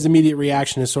armbar, and his immediate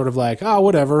reaction is sort of like, oh,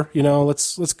 whatever,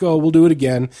 let's go, we'll do it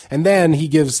again. And then he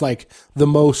gives like the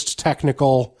most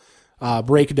technical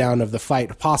breakdown of the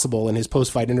fight possible in his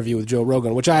post-fight interview with Joe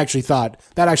Rogan, which I actually thought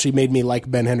that actually made me like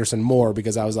Ben Henderson more,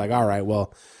 because I was like, all right,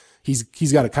 well, he's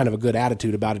got a kind of a good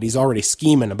attitude about it. He's already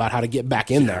scheming about how to get back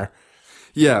in there.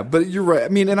 Yeah, but you're right.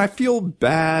 And I feel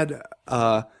bad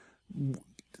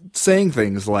saying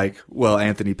things like, well,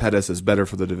 Anthony Pettis is better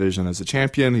for the division as a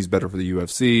champion. He's better for the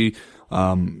UFC.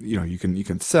 You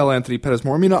can sell Anthony Pettis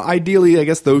more. Ideally, I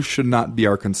guess those should not be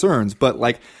our concerns, but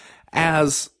like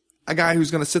as a guy who's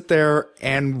going to sit there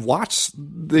and watch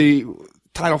the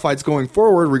title fights going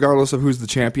forward, regardless of who's the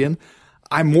champion,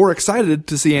 I'm more excited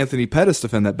to see Anthony Pettis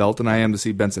defend that belt than I am to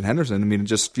see Benson Henderson. It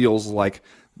just feels like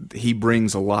he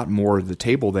brings a lot more to the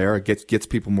table there. It gets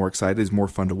people more excited. He's more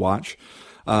fun to watch.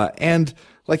 And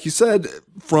like you said,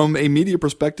 from a media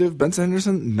perspective, Benson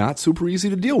Henderson, not super easy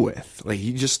to deal with. Like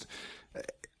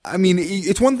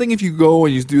it's one thing if you go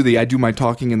and you do I do my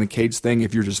talking in the cage thing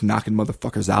if you're just knocking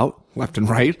motherfuckers out left and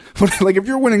right. But like if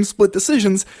you're winning split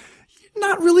decisions, you're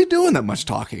not really doing that much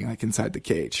talking like inside the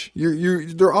cage.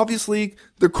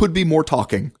 There could be more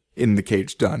talking in the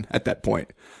cage done at that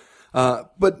point.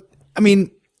 But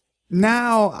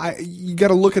now you got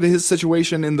to look at his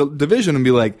situation in the division and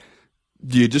be like,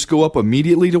 do you just go up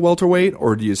immediately to welterweight,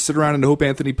 or do you sit around and hope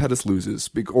Anthony Pettis loses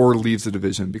or leaves the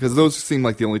division? Because those seem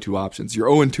like the only two options. You're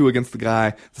 0-2 against the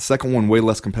guy. The second one way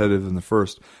less competitive than the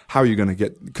first. How are you going to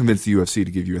convince the UFC to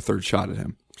give you a third shot at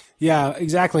him? Yeah,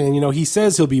 exactly. And he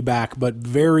says he'll be back, but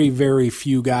very, very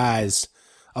few guys,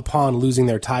 upon losing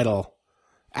their title,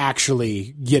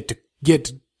 actually get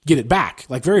it back.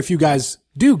 Like very few guys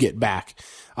do get back.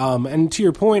 And to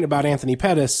your point about Anthony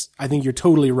Pettis, I think you're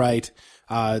totally right.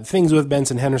 Things with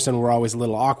Benson Henderson were always a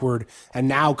little awkward, and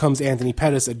now comes Anthony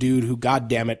Pettis, a dude who,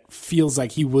 goddammit, feels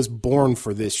like he was born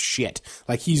for this shit.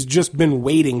 Like he's just been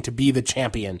waiting to be the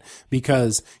champion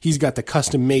because he's got the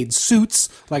custom-made suits,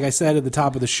 like I said at the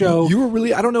top of the show. You were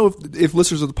really, I don't know if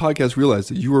listeners of the podcast realize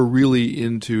that you were really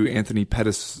into Anthony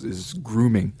Pettis'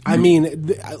 grooming.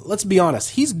 Let's be honest,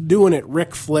 he's doing it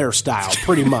Ric Flair style,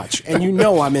 pretty much, and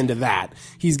I'm into that.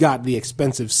 He's got the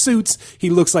expensive suits. He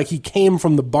looks like he came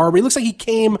from the barber. He looks like he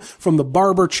came from the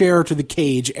barber chair to the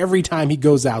cage every time he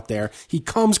goes out there. He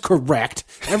comes correct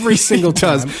every single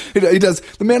time. He does.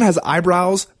 The man has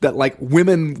eyebrows that like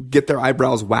women get their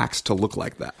eyebrows waxed to look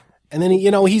like that. And then,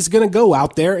 he's going to go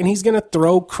out there and he's going to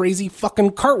throw crazy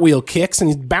fucking cartwheel kicks and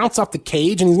he's bounce off the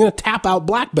cage and he's going to tap out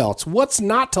black belts. What's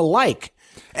not to like?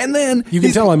 And then you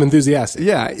can tell I'm enthusiastic.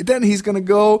 Yeah. Then he's going to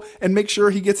go and make sure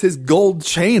he gets his gold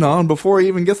chain on before he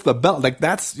even gets the belt. Like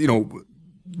that's,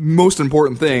 most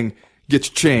important thing. Get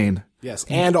your chain. Yes,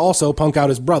 and also punk out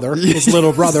his brother, his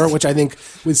little brother, which I think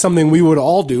was something we would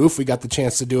all do if we got the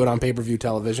chance to do it on pay-per-view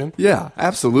television. Yeah,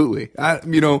 absolutely. I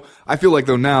feel like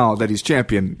though now that he's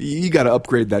champion, you got to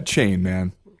upgrade that chain,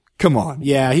 man. Come on.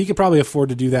 Yeah, he could probably afford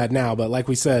to do that now, but like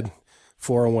we said,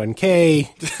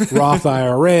 401k, Roth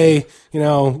IRA,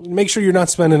 make sure you're not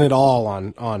spending it all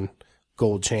on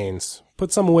gold chains.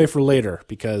 Put some away for later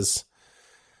because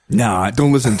Nah,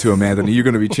 don't listen to him, Anthony. You're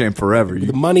going to be champ forever.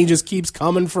 The money just keeps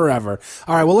coming forever.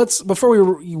 All right, well,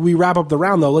 before we wrap up the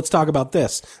round, though, let's talk about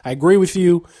this. I agree with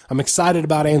you. I'm excited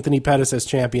about Anthony Pettis as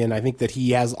champion. I think that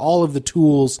he has all of the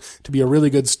tools to be a really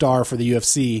good star for the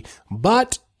UFC,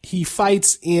 but he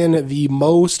fights in the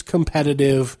most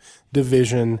competitive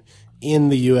division in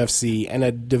the UFC, and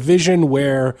a division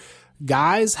where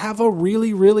guys have a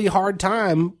really, really hard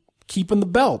time keeping the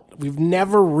belt. We've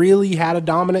never really had a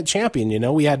dominant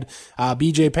champion. We had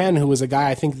BJ Penn, who was a guy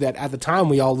I think that at the time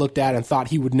we all looked at and thought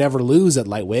he would never lose at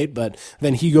lightweight, but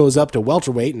then he goes up to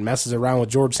welterweight and messes around with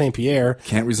George St. Pierre.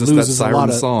 Can't resist that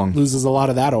siren song. Loses a lot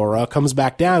of that aura, comes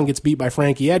back down, gets beat by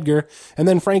Frankie Edgar, and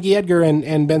then Frankie Edgar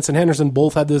and Benson Henderson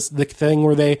both had the thing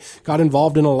where they got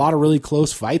involved in a lot of really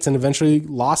close fights and eventually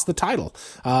lost the title.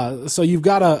 So you've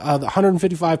got a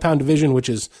 155-pound division, which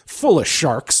is full of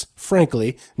sharks,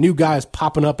 frankly. New guys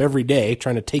popping up every day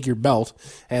trying to take your belt,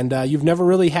 and you've never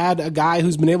really had a guy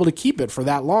who's been able to keep it for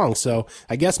that long. So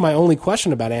I guess my only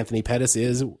question about Anthony Pettis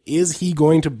is he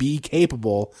going to be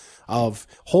capable of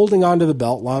holding on to the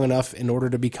belt long enough in order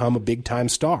to become a big-time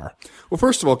star? Well,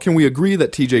 first of all, can we agree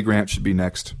that TJ Grant should be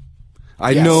next?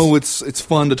 I Yes. know it's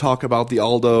fun to talk about the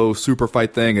Aldo super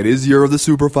fight thing. It is year of the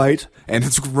super fight, and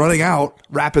it's running out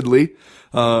rapidly.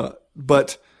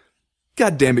 But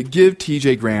God damn it, give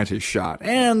TJ Grant his shot.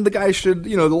 And the guy should,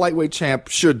 the lightweight champ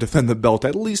should defend the belt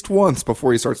at least once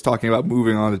before he starts talking about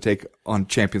moving on to take on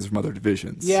champions from other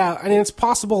divisions. Yeah, I mean, it's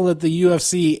possible that the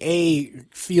UFC,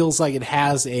 feels like it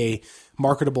has a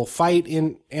marketable fight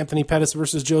in Anthony Pettis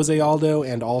versus Jose Aldo,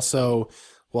 and also,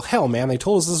 well, hell, man, they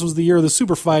told us this was the year of the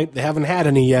super fight. They haven't had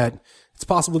any yet. It's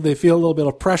possible they feel a little bit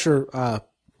of pressure,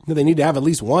 they need to have at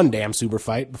least one damn super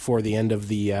fight before the end of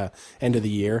the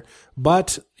year.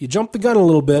 But you jumped the gun a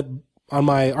little bit on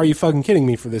my "Are you fucking kidding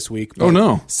me?" for this week. But oh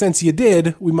no! Since you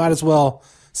did, we might as well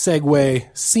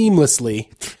segue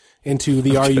seamlessly into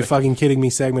the "Are you fucking kidding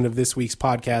me?" segment of this week's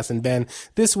podcast. And Ben,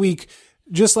 this week,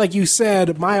 just like you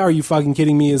said, my "Are you fucking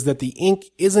kidding me?" is that the ink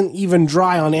isn't even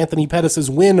dry on Anthony Pettis'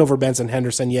 win over Benson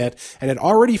Henderson yet, and it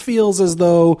already feels as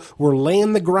though we're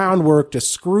laying the groundwork to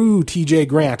screw TJ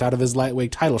Grant out of his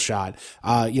lightweight title shot.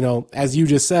 As you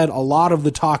just said, a lot of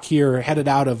the talk here headed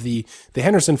out of the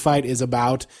Henderson fight is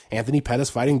about Anthony Pettis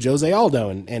fighting Jose Aldo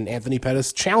and Anthony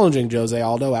Pettis challenging Jose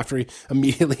Aldo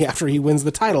immediately after he wins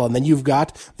the title. And then you've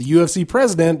got the UFC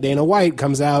president, Dana White,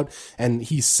 comes out and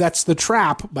he sets the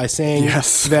trap by saying, yes,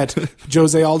 that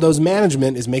Jose Aldo's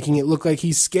management is making it look like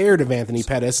he's scared of Anthony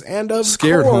Pettis, and of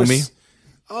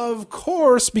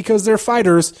course, because they're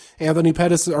fighters, Anthony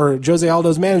Pettis or Jose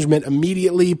Aldo's management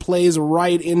immediately plays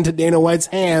right into Dana White's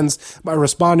hands by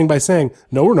responding by saying,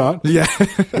 "No, we're not. Yeah,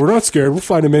 we're not scared. We'll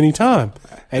fight him anytime."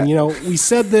 And we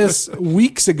said this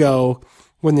weeks ago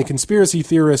when the conspiracy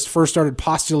theorists first started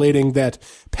postulating that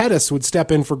Pettis would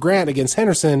step in for Grant against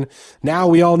Henderson. Now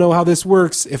we all know how this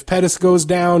works. If Pettis goes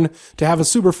down to have a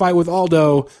super fight with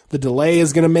Aldo, the delay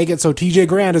is going to make it so TJ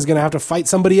Grant is going to have to fight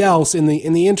somebody else in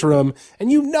the interim. And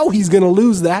he's going to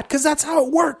lose that because that's how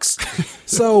it works.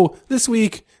 So this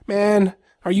week, man,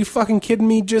 are you fucking kidding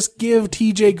me? Just give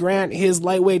TJ Grant his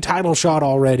lightweight title shot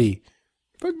already.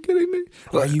 Fucking kidding me?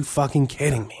 Are you fucking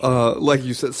kidding me? Like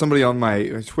you said, somebody on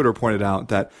my Twitter pointed out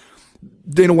that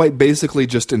Dana White basically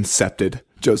just incepted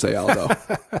Jose Aldo.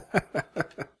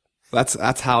 That's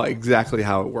exactly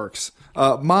how it works.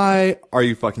 My "Are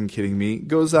you fucking kidding me?"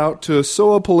 goes out to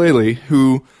Soa Palele,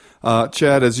 who,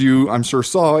 Chad, as you I'm sure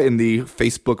saw in the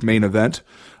Facebook main event,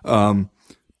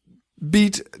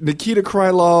 beat Nikita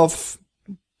Krylov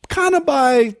kind of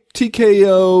by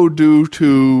TKO due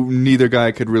to neither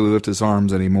guy could really lift his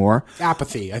arms anymore.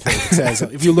 Apathy, I think it says.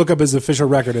 If you look up his official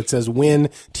record, it says win,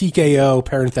 TKO,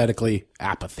 parenthetically,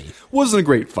 apathy. Wasn't a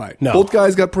great fight. No. Both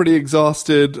guys got pretty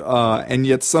exhausted, and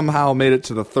yet somehow made it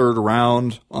to the third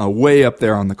round, way up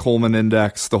there on the Coleman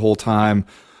Index the whole time.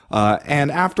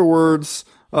 And afterwards,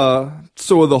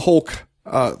 so the Hulk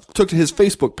took to his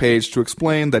Facebook page to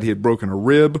explain that he had broken a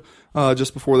rib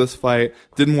just before this fight,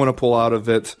 didn't want to pull out of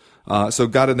it, so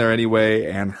got in there anyway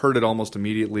and hurt it almost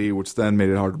immediately, which then made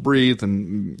it hard to breathe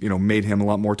and made him a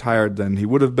lot more tired than he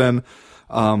would have been.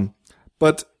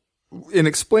 But in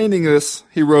explaining this,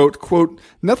 he wrote, quote,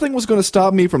 "Nothing was going to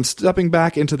stop me from stepping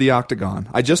back into the octagon.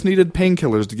 I just needed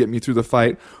painkillers to get me through the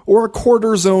fight, or a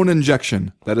cortisone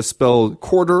injection." That is spelled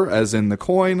quarter as in the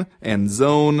coin and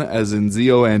zone as in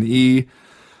Z-O-N-E.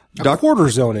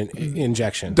 Cortisone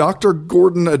injection. Dr.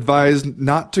 Gordon advised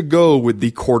not to go with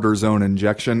the cortisone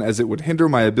injection as it would hinder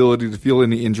my ability to feel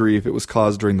any injury if it was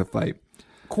caused during the fight.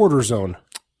 Cortisone.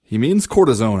 He means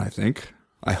cortisone, I think.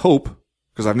 I hope,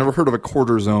 because I've never heard of a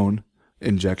cortisone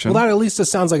injection. Well, that at least it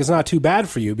sounds like it's not too bad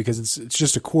for you because it's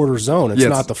just a quarter zone. It's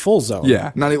not the full zone.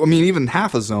 Yeah. Even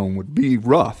half a zone would be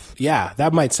rough. Yeah,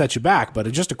 that might set you back, but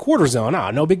just a quarter zone,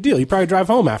 no big deal. You probably drive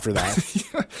home after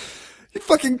that. You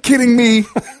fucking kidding me?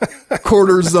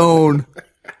 Quarter zone.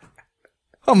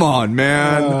 Come on,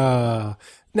 man.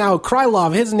 Now,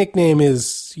 Krylov, his nickname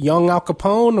is Young Al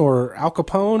Capone or Al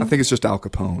Capone? I think it's just Al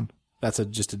Capone. That's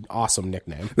just an awesome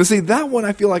nickname. Now, see, that one,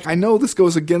 I feel like I know this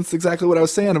goes against exactly what I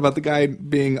was saying about the guy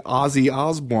being Ozzy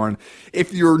Osbourne.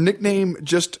 If your nickname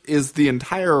just is the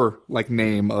entire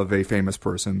name of a famous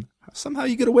person, somehow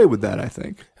you get away with that, I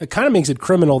think. It kind of makes it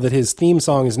criminal that his theme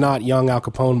song is not Young Al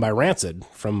Capone by Rancid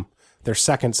from their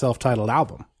second self-titled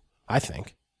album, I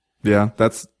think. Yeah,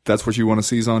 that's what you want to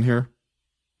seize on here?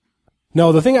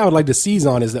 No, the thing I would like to seize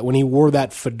on is that when he wore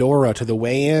that fedora to the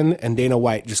weigh-in, and Dana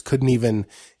White just couldn't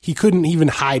even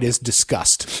hide his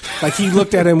disgust. Like, he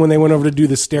looked at him when they went over to do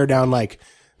the stare down like,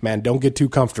 man, don't get too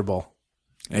comfortable.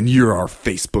 And you're our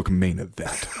Facebook main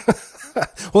event.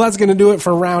 Well, that's going to do it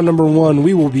for round number 1.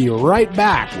 We will be right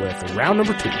back with round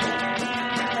number 2.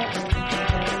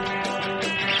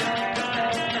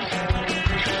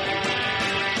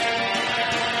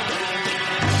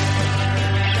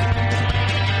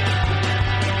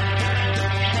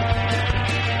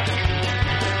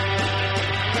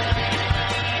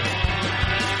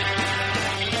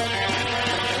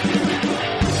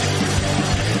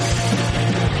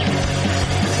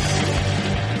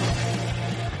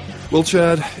 Well,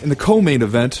 Chad, in the co-main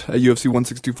event at UFC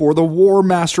 164, the War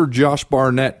Master Josh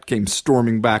Barnett came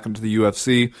storming back into the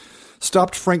UFC,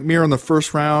 stopped Frank Mir in the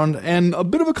first round, and a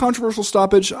bit of a controversial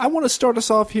stoppage. I want to start us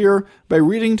off here by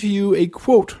reading to you a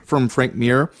quote from Frank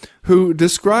Mir, who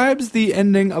describes the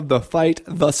ending of the fight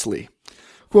thusly.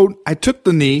 Quote, I took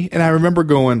the knee, and I remember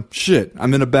going, shit,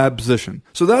 I'm in a bad position.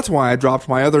 So that's why I dropped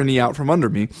my other knee out from under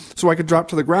me, so I could drop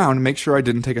to the ground and make sure I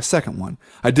didn't take a second one.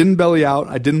 I didn't belly out,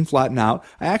 I didn't flatten out.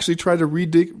 I actually tried to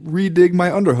redig my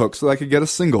underhook so that I could get a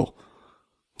single.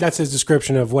 That's his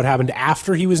description of what happened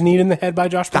after he was kneed in the head by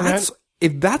Josh Barnett?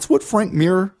 If that's what Frank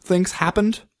Mir thinks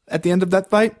happened at the end of that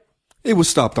fight, it was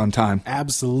stopped on time.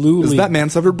 Absolutely. Because that man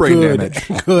suffered brain damage.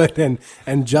 Good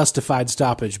and justified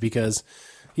stoppage, because...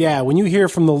 yeah, when you hear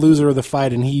from the loser of the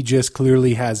fight and he just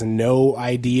clearly has no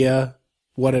idea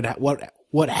what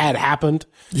had happened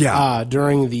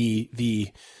during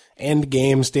the end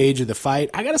game stage of the fight,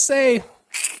 I gotta say,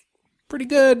 pretty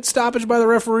good stoppage by the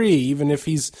referee, even if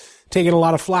he's taking a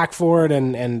lot of flack for it,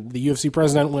 and the UFC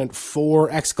president went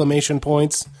 4 exclamation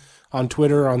points on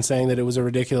Twitter on saying that it was a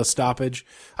ridiculous stoppage.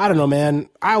 I don't know, man.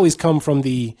 I always come from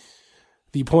the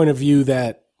point of view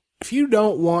that if you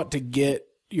don't want to get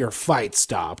your fight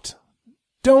stopped,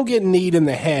 don't get kneed in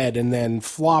the head and then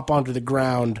flop onto the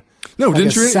ground like a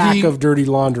sack of dirty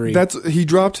laundry.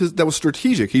 That was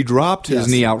strategic. He dropped his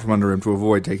knee out from under him to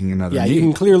avoid taking another knee. Yeah, you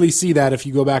can clearly see that if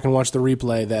you go back and watch the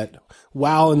replay, that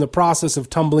while in the process of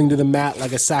tumbling to the mat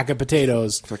like a sack of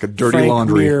potatoes, it's like a dirty Frank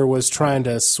laundry. Mir was trying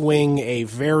to swing a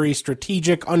very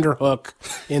strategic underhook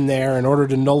in there in order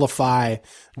to nullify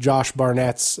Josh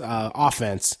Barnett's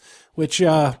offense. Which,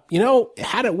 had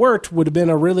it worked, would have been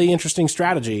a really interesting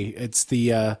strategy. It's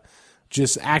the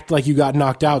just act like you got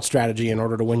knocked out strategy in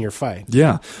order to win your fight.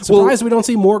 Yeah. Surprised we don't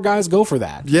see more guys go for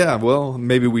that. Yeah, well,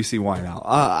 maybe we see why now.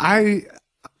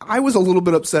 I was a little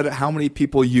bit upset at how many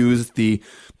people used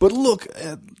but look,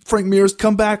 Frank Mir's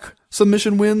comeback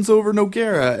submission wins over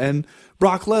Nogueira and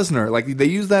Brock Lesnar. Like, they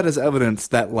use that as evidence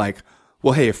that,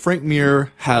 well, hey, if Frank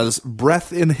Mir has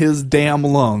breath in his damn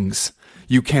lungs,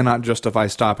 you cannot justify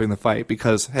stopping the fight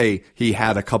because, hey, he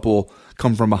had a couple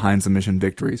come from behind submission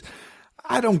victories.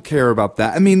 I don't care about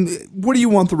that. I mean, what do you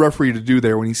want the referee to do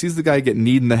there when he sees the guy get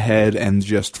kneed in the head and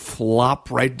just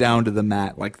flop right down to the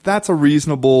mat? Like, that's a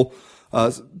reasonable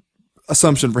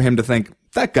assumption for him to think,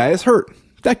 that guy is hurt.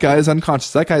 That guy is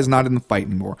unconscious. That guy is not in the fight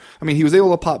anymore. I mean, he was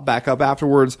able to pop back up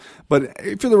afterwards, but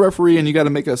if you're the referee and you got to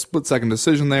make a split-second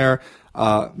decision there,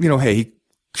 hey,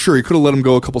 sure, he could have let him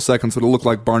go a couple seconds, but it looked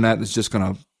like Barnett is just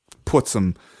going to put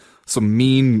some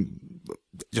mean,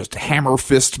 just hammer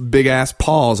fist, big ass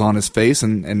paws on his face,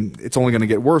 and it's only going to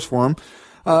get worse for him.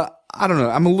 I don't know.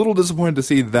 I'm a little disappointed to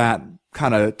see that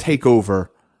kind of take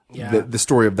over the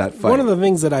story of that fight. One of the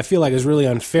things that I feel like is really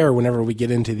unfair whenever we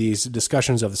get into these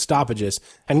discussions of the stoppages,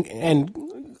 and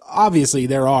obviously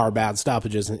there are bad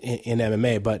stoppages in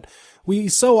MMA, but we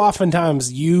so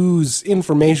oftentimes use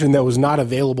information that was not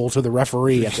available to the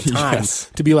referee at the time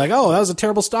to be like, oh, that was a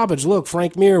terrible stoppage. Look,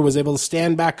 Frank Mir was able to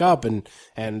stand back up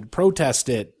and protest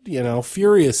it,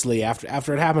 furiously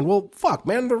after it happened. Well, fuck,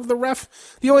 man, the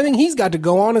ref, the only thing he's got to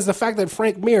go on is the fact that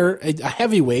Frank Mir, a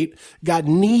heavyweight, got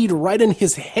kneed right in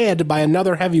his head by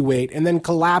another heavyweight and then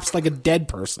collapsed like a dead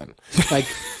person. Like,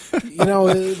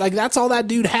 that's all that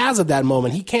dude has at that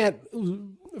moment. He can't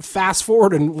fast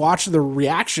forward and watch the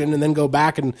reaction and then go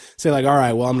back and say all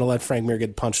right, well, I'm going to let Frank Mir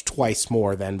get punched twice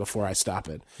more then before I stop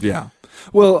it. Yeah.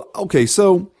 Well, okay,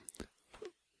 so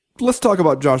let's talk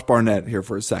about Josh Barnett here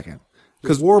for a second.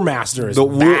 Because War Master is the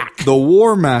back. The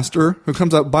War Master, who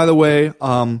comes out, by the way,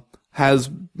 has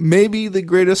maybe the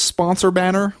greatest sponsor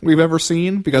banner we've ever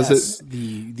seen, because Yes,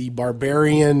 the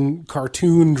barbarian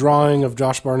cartoon drawing of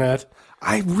Josh Barnett.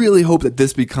 I really hope that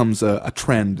this becomes a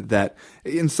trend, that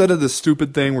instead of this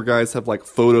stupid thing where guys have like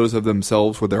photos of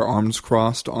themselves with their arms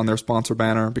crossed on their sponsor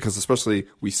banner, because especially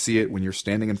we see it when you're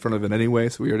standing in front of it anyway,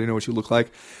 so we already know what you look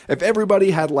like. If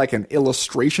everybody had like an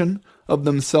illustration of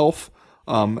themselves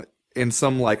in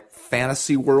some like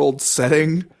fantasy world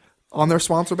setting on their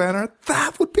sponsor banner,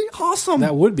 that would be awesome.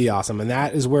 That would be awesome. And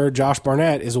that is where Josh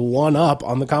Barnett is one up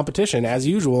on the competition, as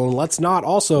usual. And let's not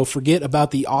also forget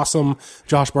about the awesome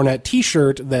Josh Barnett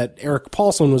t-shirt that Eric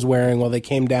Paulson was wearing while they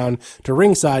came down to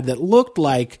ringside, that looked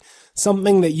like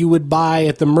something that you would buy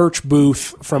at the merch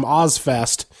booth from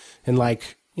Ozfest in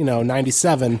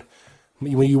 97,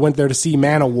 when you went there to see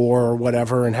Manowar or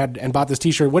whatever, and bought this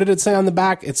t-shirt. What did it say on the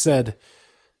back? It said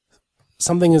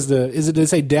something did it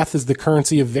say death is the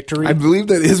currency of victory? I believe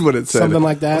that is what it said. Something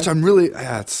like that. Which I'm really,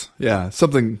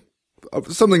 something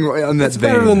on that It's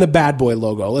vein. better than the Bad Boy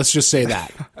logo. Let's just say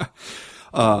that.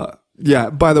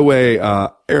 By the way,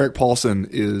 Eric Paulson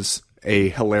is a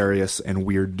hilarious and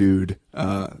weird dude,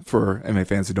 for MMA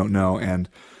fans who don't know, and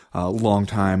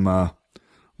longtime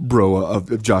bro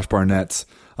of Josh Barnett's.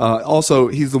 Also,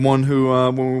 he's the one who,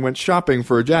 when we went shopping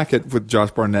for a jacket with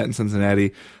Josh Barnett in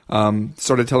Cincinnati,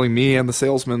 started telling me and the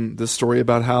salesman this story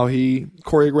about how he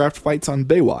choreographed fights on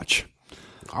Baywatch.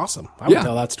 Awesome. I would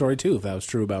tell that story too if that was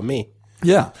true about me.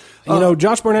 Yeah.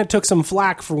 Josh Barnett took some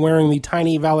flack for wearing the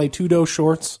tiny Vale Tudo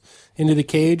shorts into the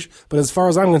cage, but as far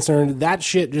as I'm concerned, that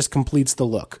shit just completes the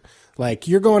look. Like,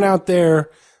 you're going out there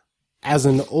as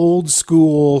an old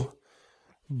school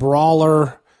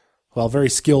brawler, very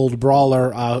skilled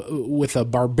brawler, with a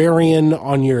barbarian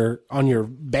on your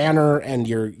banner and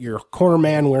your corner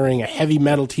man wearing a heavy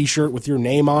metal t-shirt with your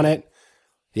name on it.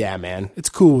 Yeah, man, it's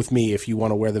cool with me if you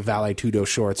want to wear the Vale Tudo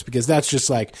shorts, because that's just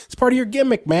it's part of your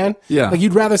gimmick, man. Yeah. Like,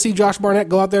 you'd rather see Josh Barnett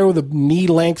go out there with a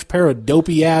knee-length pair of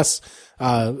dopey-ass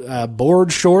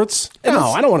board shorts? No,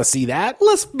 I don't want to see that.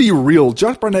 Let's be real.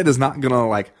 Josh Barnett is not going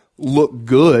to, look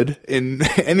good in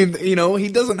any, he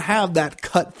doesn't have that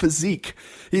cut physique.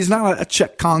 He's not a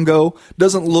Czech Congo,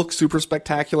 doesn't look super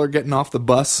spectacular getting off the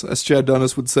bus, as Chad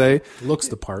Dunnis would say. Looks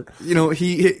the part.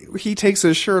 He takes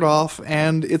his shirt off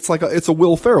and it's it's a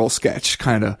Will Ferrell sketch,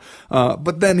 kind of.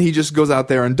 But then he just goes out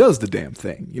there and does the damn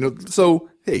thing, so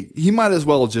hey, he might as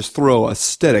well just throw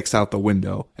aesthetics out the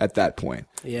window at that point.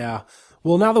 Yeah.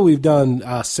 Well, now that we've done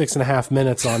 6.5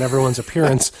 minutes on everyone's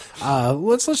appearance,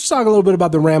 let's just talk a little bit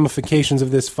about the ramifications of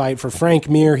this fight. For Frank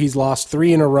Mir, he's lost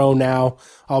 3 in a row now,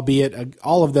 albeit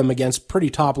all of them against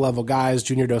pretty top-level guys,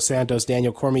 Junior Dos Santos,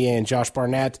 Daniel Cormier, and Josh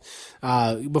Barnett.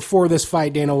 Before this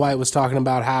fight, Dana White was talking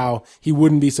about how he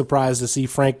wouldn't be surprised to see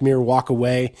Frank Mir walk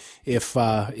away if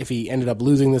he ended up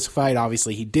losing this fight.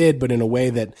 Obviously, he did, but in a way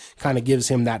that kind of gives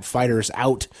him that fighter's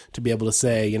out to be able to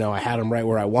say, I had him right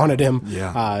where I wanted him.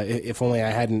 Yeah. If only I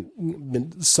hadn't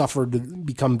been suffered to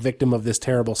become victim of this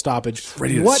terrible stoppage.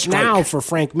 What now for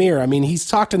Frank Mir? I mean, he's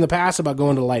talked in the past about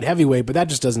going to light heavyweight, but that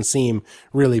just doesn't seem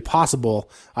really possible,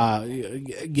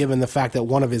 given the fact that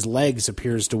one of his legs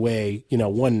appears to weigh,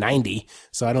 190.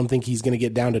 So I don't think he's going to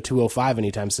get down to 205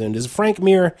 anytime soon. Does Frank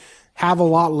Mir have a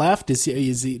lot left? Does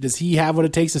he have what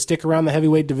it takes to stick around the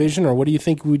heavyweight division, or what do you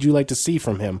think would you like to see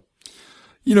from him?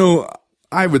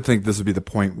 I would think this would be the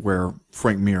point where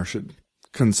Frank Mir should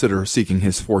consider seeking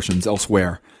his fortunes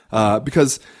elsewhere.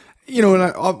 Because,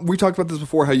 and we talked about this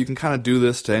before, how you can kind of do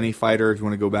this to any fighter if you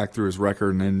want to go back through his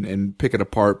record and pick it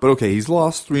apart. But okay, he's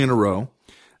lost 3 in a row.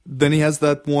 Then he has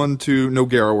that one to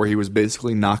Nogueira where he was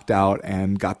basically knocked out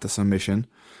and got the submission.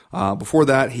 Before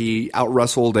that, he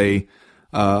out-wrestled a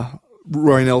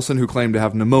Roy Nelson who claimed to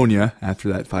have pneumonia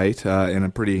after that fight in a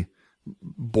pretty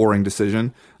boring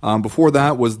decision. Before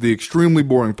that was the extremely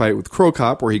boring fight with Cro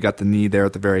Cop where he got the knee there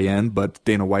at the very end, but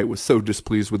Dana White was so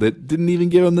displeased with it, didn't even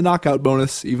give him the knockout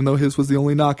bonus, even though his was the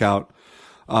only knockout.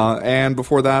 And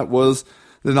before that was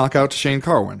the knockout to Shane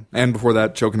Carwin. And before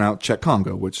that, choking out Czech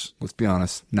Congo, which, let's be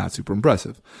honest, not super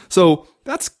impressive. So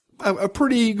that's a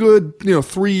pretty good,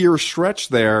 3-year stretch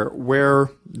there where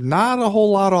not a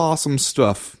whole lot of awesome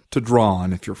stuff to draw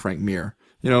on if you're Frank Mir.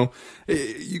 You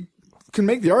can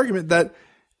make the argument that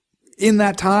in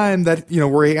that time that,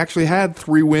 where he actually had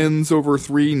 3 wins over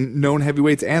 3 known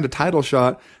heavyweights and a title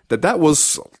shot, that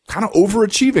was kind of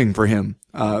overachieving for him,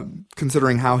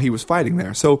 considering how he was fighting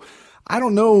there. So I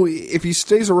don't know if he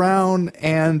stays around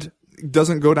and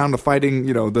doesn't go down to fighting,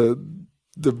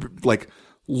 the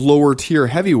lower tier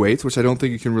heavyweights, which I don't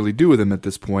think you can really do with him at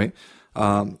this point.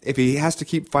 If he has to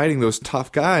keep fighting those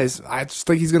tough guys, I just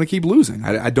think he's going to keep losing.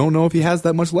 I don't know if he has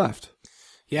that much left.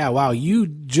 Yeah, wow, you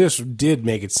just did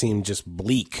make it seem just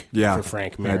bleak for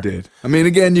Frank Mir. I did. I mean,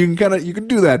 again, you can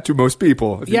do that to most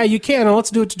people. Yeah, you can. And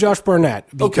let's do it to Josh Barnett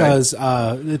because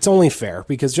it's only fair.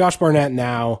 Because Josh Barnett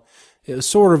now is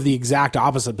sort of the exact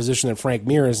opposite position that Frank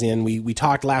Mir is in. We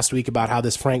talked last week about how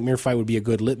this Frank Mir fight would be a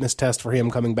good litmus test for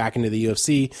him coming back into the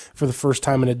UFC for the first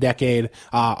time in a decade.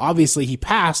 Obviously, he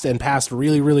passed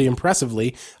really, really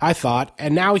impressively, I thought.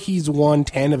 And now he's won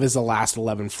 10 of his last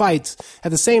 11 fights.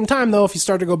 At the same time, though, if you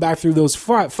start to go back through those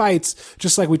fights,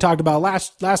 just like we talked about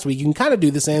last week, you can kind of do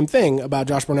the same thing about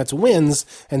Josh Barnett's wins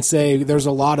and say there's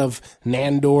a lot of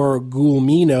Nandor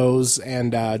Gulminos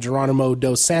and Geronimo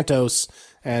Dos Santos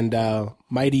and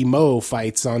Mighty Mo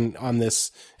fights in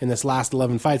this last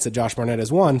 11 fights that Josh Barnett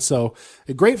has won. So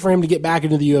great for him to get back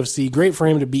into the UFC. Great for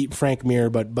him to beat Frank Mir.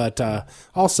 But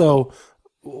also,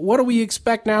 what do we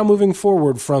expect now moving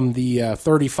forward from the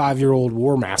 35-year-old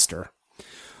War Master?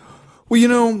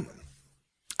 Well,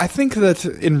 I think that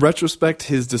in retrospect,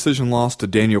 his decision loss to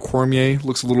Daniel Cormier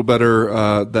looks a little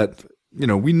better.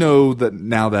 We know that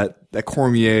now that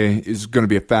Cormier is going to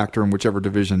be a factor in whichever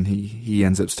division he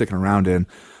ends up sticking around in.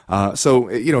 So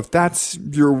if that's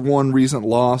your one recent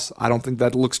loss, I don't think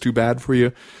that looks too bad for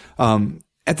you.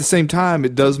 At the same time,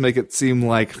 it does make it seem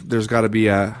like there's got to be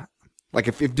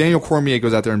if Daniel Cormier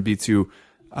goes out there and beats you,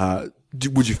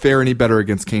 would you fare any better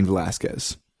against Cain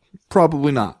Velasquez?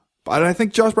 Probably not. But I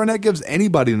think Josh Barnett gives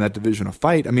anybody in that division a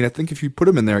fight. I mean, I think if you put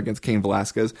him in there against Cain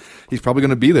Velasquez, he's probably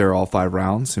going to be there all 5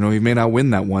 rounds. He may not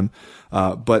win that one.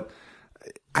 But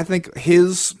I think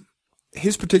his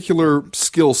particular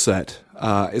skill set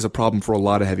is a problem for a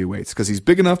lot of heavyweights because he's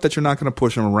big enough that you're not going to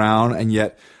push him around, and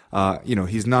yet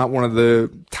he's not one of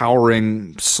the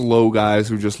towering, slow guys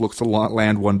who just looks to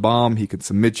land one bomb. He can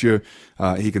submit you.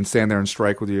 He can stand there and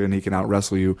strike with you, and he can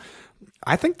out-wrestle you.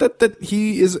 I think that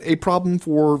he is a problem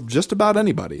for just about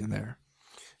anybody in there.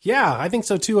 Yeah, I think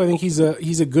so too. I think he's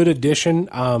a good addition.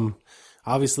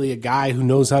 Obviously a guy who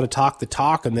knows how to talk the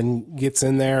talk and then gets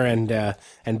in there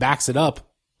and backs it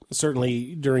up.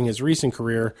 Certainly during his recent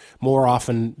career, more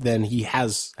often than he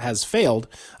has failed.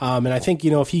 And I think,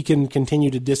 if he can continue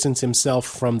to distance himself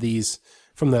from the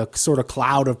sort of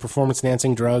cloud of performance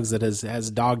enhancing drugs that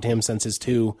has dogged him since his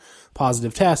 2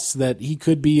 positive tests, that he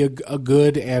could be a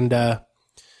good and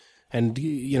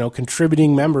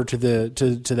contributing member to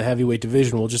the heavyweight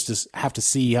division. We'll just have to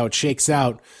see how it shakes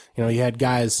out. You had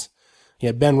guys,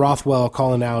 Ben Rothwell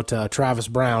calling out Travis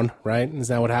Brown, right? Is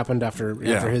that what happened after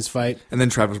his fight? And then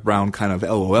Travis Brown kind of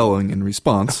LOLing in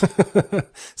response.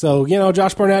 So,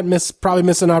 Josh Barnett probably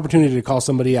missed an opportunity to call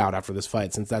somebody out after this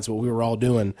fight, since that's what we were all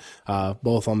doing,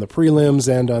 both on the prelims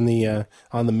and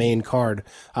on the main card.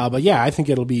 But yeah, I think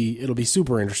it'll be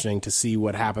super interesting to see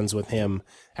what happens with him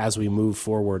as we move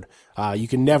forward. You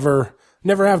can never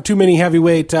have too many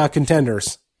heavyweight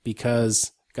contenders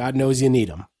because God knows you need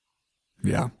them.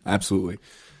 Yeah, absolutely.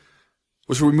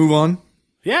 Well, should we move on?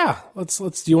 Yeah, let's.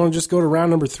 Do you want to just go to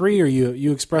round number 3, or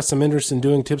you express some interest in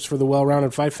doing tips for the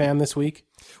well-rounded fight fan this week?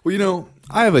 Well,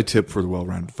 I have a tip for the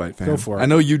well-rounded fight fan. Go for it. I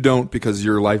know you don't because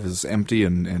your life is empty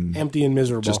and empty and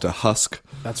miserable, just a husk.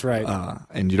 That's right.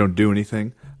 And you don't do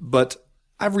anything. But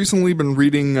I've recently been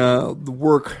reading the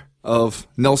work of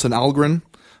Nelson Algren,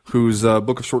 whose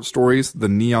book of short stories, The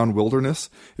Neon Wilderness,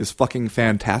 is fucking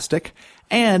fantastic.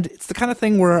 And it's the kind of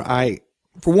thing where I,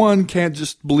 for one, can't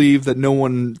just believe that no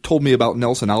one told me about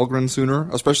Nelson Algren sooner,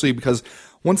 especially because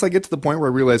once I get to the point where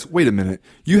I realize, wait a minute,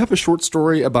 you have a short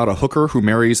story about a hooker who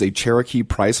marries a Cherokee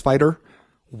prize fighter?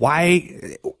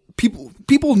 Why?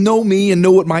 People know me and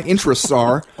know what my interests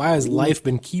are. Why has life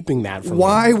been keeping that from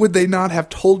Why them? would they not have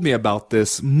told me about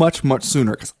this much, much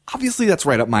sooner? Because obviously that's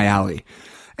right up my alley.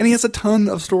 And he has a ton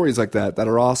of stories like that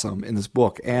are awesome in this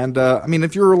book. And,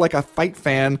 if you're like a fight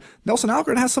fan, Nelson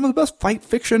Algren has some of the best fight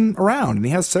fiction around. And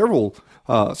he has several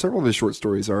of his short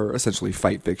stories are essentially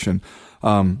fight fiction.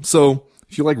 So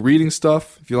if you like reading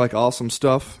stuff, if you like awesome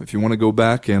stuff, if you want to go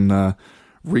back and,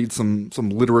 read some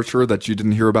literature that you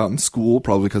didn't hear about in school,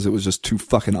 probably because it was just too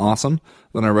fucking awesome,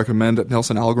 then I recommend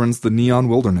Nelson Algren's The Neon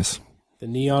Wilderness. The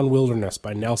Neon Wilderness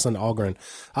by Nelson Algren.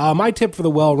 My tip for the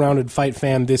well-rounded fight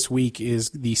fan this week is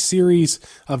the series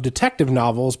of detective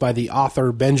novels by the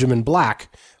author Benjamin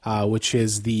Black, which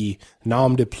is the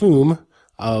nom de plume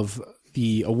of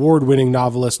the award-winning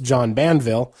novelist John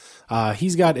Banville.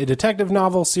 He's got a detective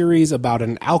novel series about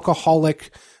an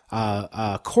alcoholic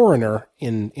coroner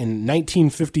in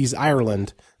 1950s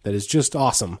Ireland that is just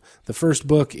awesome. The first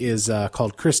book is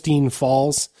called Christine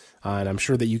Falls, and I'm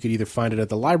sure that you could either find it at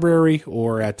the library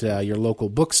or at your local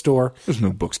bookstore. There's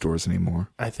no bookstores anymore.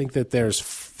 I think that there's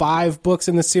 5 books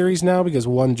in the series now because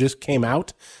one just came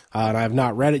out, and I have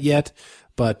not read it yet.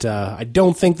 but I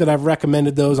don't think that I've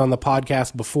recommended those on the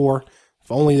podcast before.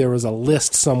 If only there was a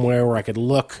list somewhere where I could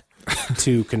look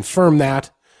to confirm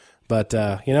that. But,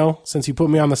 since you put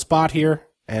me on the spot here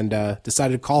and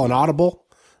decided to call an audible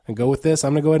and go with this,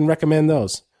 I'm going to go ahead and recommend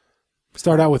those.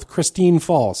 Start out with Christine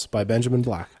Falls by Benjamin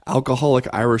Black. Alcoholic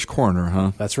Irish coroner,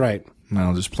 huh? That's right.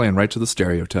 Well, just playing right to the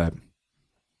stereotype.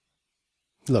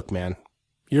 Look, man,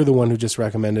 you're the one who just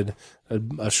recommended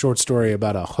a short story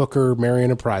about a hooker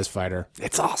marrying a prize fighter.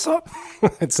 It's awesome.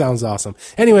 It sounds awesome.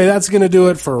 Anyway, that's going to do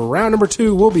it for round number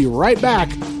 2. We'll be right back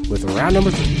with round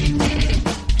number 3.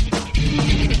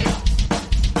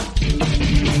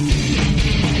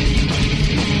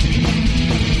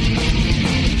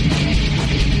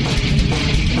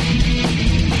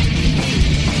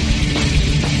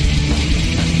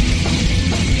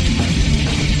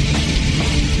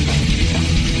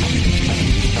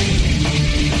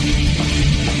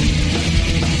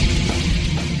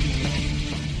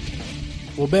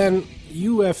 Well, Ben,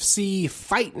 UFC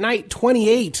Fight Night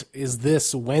 28 is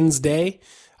this Wednesday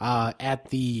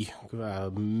at the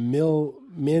Minihino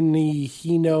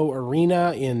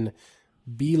Arena in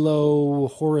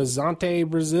Belo Horizonte,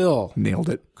 Brazil. Nailed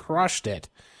it. Crushed it.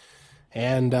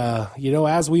 And,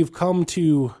 as we've come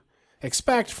to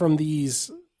expect from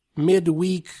these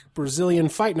midweek Brazilian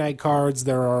Fight Night cards,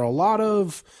 there are a lot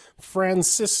of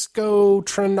Francisco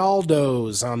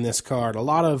Trinaldos on this card, a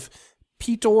lot of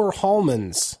Peter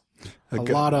Hallmans, a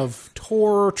lot of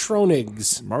Tor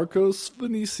Tronigs, Marcos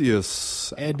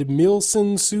Vinicius,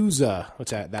 Edmilson Souza,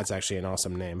 that's actually an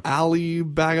awesome name, Ali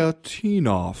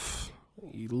Bagatinov,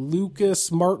 Lucas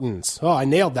Martins. Oh, I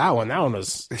nailed that one. That one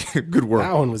was good work.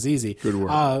 That one was easy. Good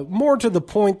work. More to the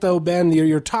point, though, Ben,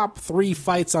 your top 3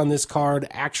 fights on this card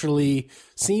actually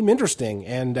seem interesting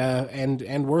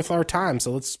and worth our time.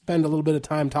 So let's spend a little bit of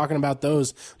time talking about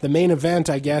those. The main event,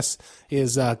 I guess,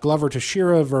 is Glover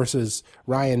Teixeira versus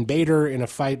Ryan Bader in a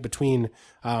fight between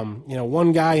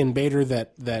one guy in Bader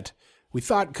that we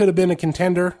thought could have been a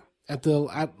contender at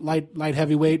light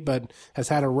heavyweight, but has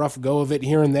had a rough go of it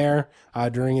here and there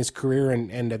during his career,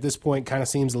 and at this point kind of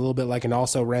seems a little bit like an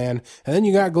also-ran. And then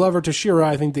you got Glover Teixeira,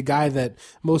 I think the guy that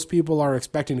most people are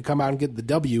expecting to come out and get the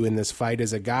W in this fight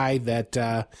is a guy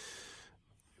that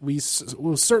we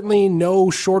will certainly no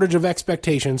shortage of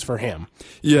expectations for him.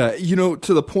 Yeah,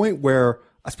 to the point where,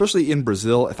 especially in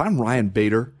Brazil, if I'm Ryan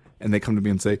Bader, and they come to me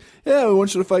and say, yeah, we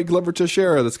want you to fight Glover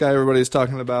Teixeira, this guy everybody's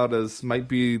talking about as might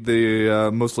be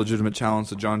the most legitimate challenge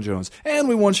to John Jones. And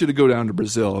we want you to go down to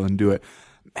Brazil and do it.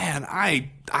 Man, I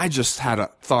just had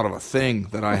a thought of a thing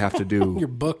that I have to do. You're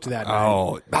booked that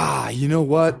night. You know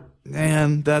what?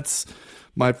 Man, that's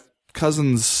my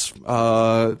cousin's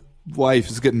wife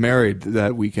is getting married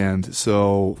that weekend.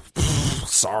 So,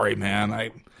 sorry,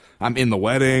 man. I'm in the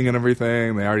wedding and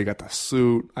everything. They already got the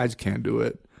suit. I just can't do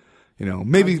it.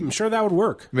 Maybe I'm sure that would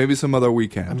work. Maybe some other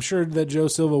weekend. I'm sure that Joe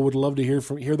Silva would love to hear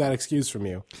that excuse from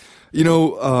you.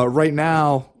 Right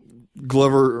now,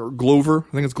 Glover,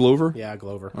 I think it's Glover. Yeah,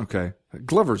 Glover. Okay.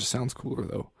 Glover just sounds cooler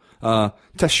though.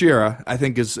 Teixeira, I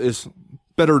think is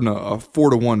better than a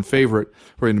 4-1 favorite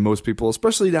according to most people,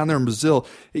 especially down there in Brazil.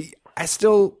 I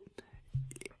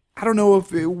don't know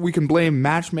if we can blame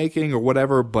matchmaking or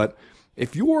whatever, but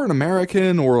if you're an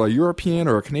American or a European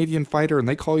or a Canadian fighter and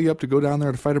they call you up to go down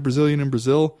there to fight a Brazilian in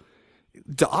Brazil,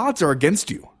 the odds are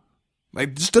against you.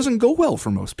 It just doesn't go well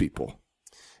for most people.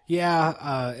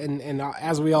 Yeah, and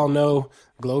as we all know,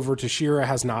 Glover Teixeira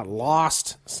has not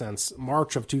lost since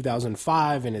March of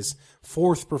 2005 in his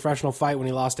 4th professional fight when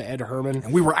he lost to Ed Herman.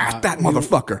 And we were at that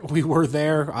motherfucker. We were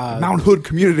there. Mount Hood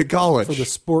Community College. For the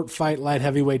sport fight light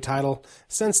heavyweight title.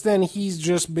 Since then, he's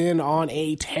just been on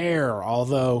a tear,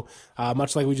 although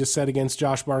much like we just said about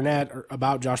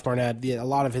Josh Barnett, a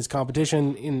lot of his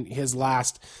competition in his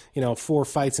last 4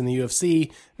 fights in the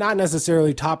UFC, not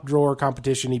necessarily top drawer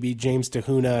competition. He beat James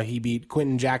Tahuna. He beat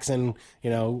Quentin Jackson,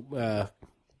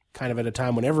 kind of at a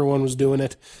time when everyone was doing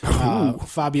it.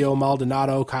 Fabio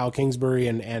Maldonado, Kyle Kingsbury,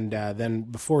 and then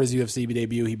before his UFC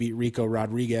debut, he beat Rico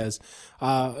Rodriguez.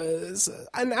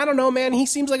 And I don't know, man. He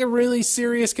seems like a really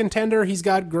serious contender. He's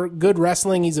got good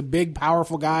wrestling. He's a big,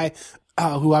 powerful guy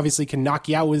who obviously can knock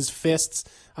you out with his fists.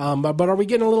 But are we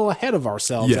getting a little ahead of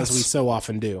ourselves, as we so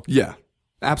often do? Yeah.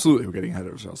 Absolutely, we're getting ahead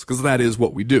of ourselves because that is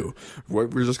what we do. We're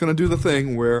just going to do the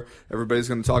thing where everybody's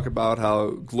going to talk about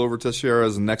how Glover Teixeira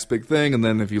is the next big thing, and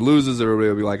then if he loses, everybody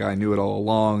will be like, I knew it all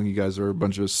along. You guys are a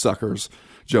bunch of suckers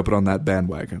jumping on that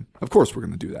bandwagon. Of course we're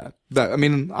going to do that.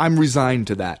 I'm resigned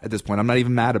to that at this point. I'm not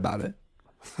even mad about it.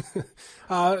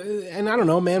 And I don't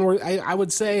know, man. I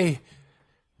would say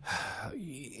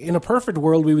in a perfect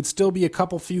world, we would still be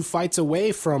a few fights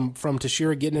away from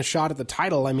Teixeira getting a shot at the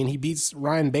title. I mean, he beats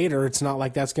Ryan Bader. It's not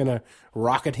like that's going to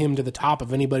rocket him to the top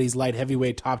of anybody's light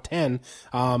heavyweight top 10.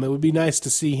 It would be nice to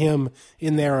see him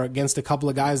in there against a couple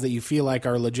of guys that you feel like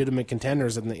are legitimate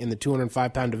contenders in the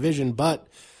 205-pound division. But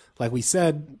like we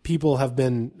said, people have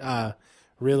been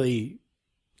really,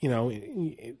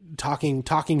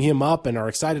 talking him up and are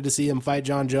excited to see him fight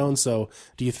John Jones. So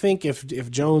do you think if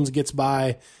Jones gets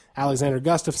by Alexander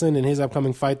Gustafsson in his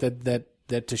upcoming fight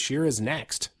that Teixeira is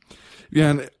next? Yeah,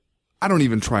 and I don't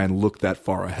even try and look that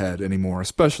far ahead anymore,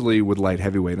 especially with light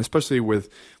heavyweight, especially with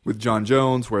John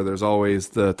Jones, where there's always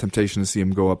the temptation to see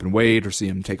him go up in weight or see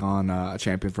him take on a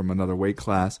champion from another weight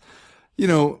class.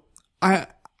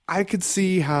 I could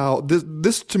see how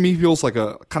this to me feels like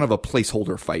a kind of a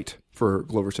placeholder fight for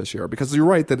Glover Teixeira, because you're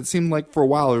right that it seemed like for a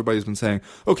while everybody's been saying,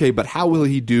 okay, but how will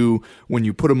he do when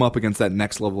you put him up against that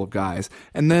next level of guys?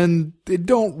 And then they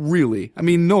don't really. I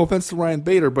mean, no offense to Ryan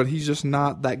Bader, but he's just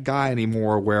not that guy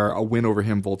anymore where a win over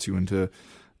him vaults you into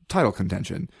title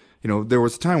contention. There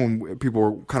was a time when people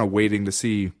were kind of waiting to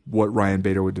see what Ryan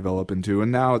Bader would develop into,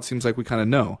 and now it seems like we kind of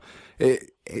know.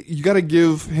 You got to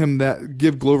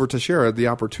give Glover Teixeira the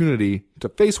opportunity to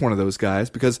face one of those guys,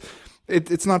 because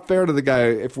it's not fair to the guy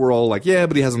if we're all like, yeah,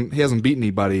 but he hasn't beaten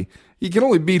anybody. He can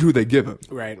only beat who they give him.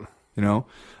 Right.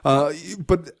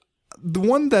 But the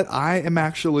one that I am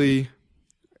actually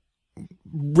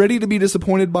ready to be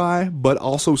disappointed by, but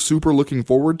also super looking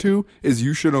forward to, is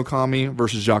Yushin Okami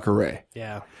versus Jacare.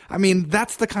 Yeah. I mean,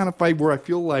 that's the kind of fight where I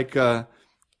feel like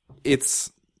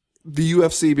it's the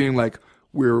UFC being like,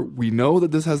 we know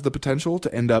that this has the potential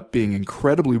to end up being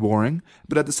incredibly boring,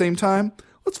 but at the same time,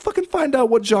 let's fucking find out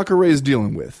what Jacare is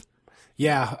dealing with.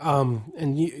 Yeah,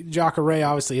 and Jacare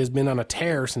obviously has been on a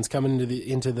tear since coming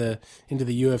into the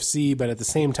UFC, but at the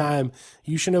same time,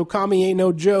 Yushin Okami ain't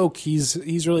no joke. He's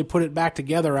really put it back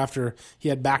together after he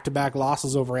had back-to-back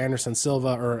losses over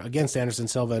against Anderson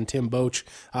Silva and Tim Boetsch.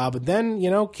 But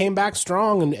then, came back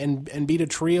strong and beat a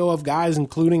trio of guys,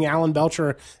 including Alan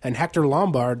Belcher and Hector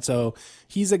Lombard. So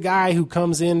he's a guy who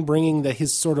comes in bringing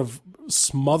his sort of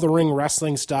smothering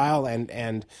wrestling style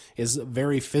and is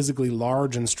very physically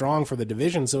large and strong for the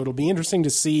division. So it'll be interesting to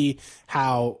see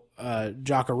how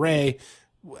Jacare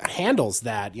handles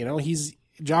that.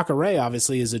 Jacare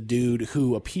obviously is a dude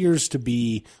who appears to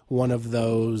be one of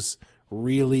those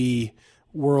really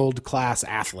world-class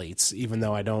athletes, even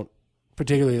though I don't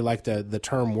particularly like the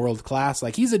term world-class.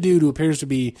 Like, he's a dude who appears to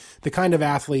be the kind of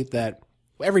athlete that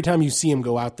every time you see him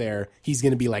go out there, he's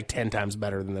going to be like 10 times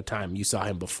better than the time you saw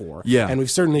him before. Yeah. And we've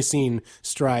certainly seen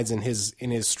strides in his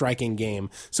striking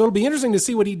game. So it'll be interesting to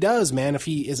see what he does, man, if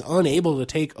he is unable to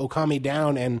take Okami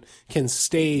down and can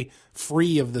stay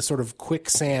free of the sort of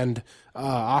quicksand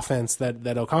offense that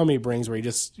Okami brings, where he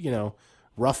just,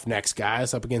 roughnecks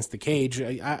guys up against the cage.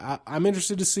 I'm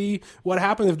interested to see what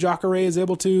happens if Jacare is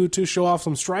able to show off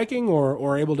some striking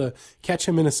or able to catch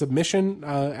him in a submission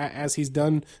as he's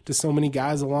done to so many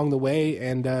guys along the way.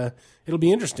 And it'll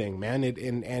be interesting, man.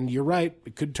 And you're right,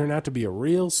 it could turn out to be a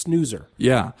real snoozer.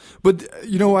 Yeah, but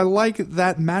I like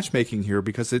that matchmaking here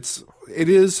because it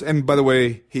is. And by the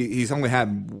way, he's only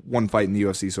had one fight in the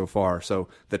UFC so far, so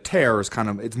the tear is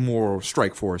it's more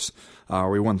Strikeforce.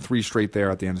 We won 3 straight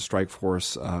there at the end of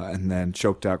Strikeforce, and then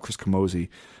choked out Chris Camozzi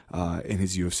in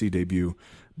his UFC debut.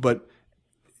 But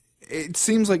it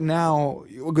seems like now,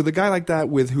 with a guy like that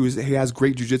he has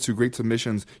great jiu-jitsu, great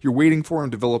submissions, you're waiting for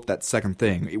him to develop that second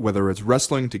thing, whether it's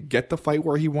wrestling to get the fight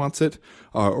where he wants it,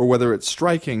 or whether it's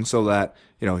striking so that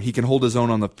he can hold his own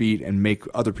on the feet and make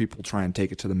other people try and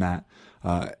take it to the mat.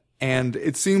 And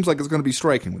it seems like it's going to be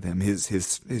striking with him.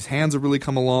 His hands have really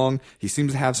come along. He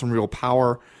seems to have some real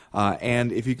power.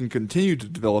 And if he can continue to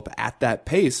develop at that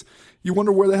pace, you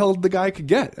wonder where the hell the guy could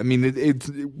get. I mean, it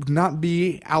would not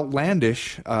be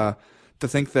outlandish to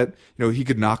think that he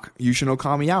could knock Yushin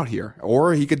Okami out here,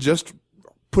 or he could just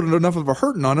put enough of a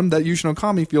hurting on him that Yushin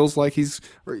Okami feels like he's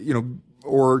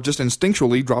or just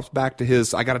instinctually drops back to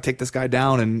his, I got to take this guy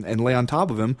down and lay on top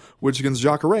of him, which against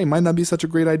Jacare might not be such a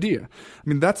great idea. I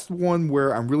mean, that's one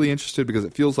where I'm really interested because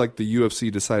it feels like the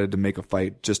UFC decided to make a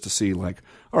fight just to see, like,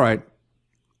 all right,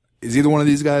 is either one of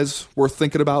these guys worth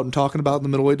thinking about and talking about in the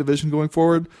middleweight division going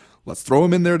forward? Let's throw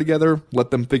them in there together,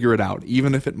 let them figure it out,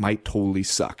 even if it might totally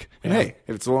suck. And hey,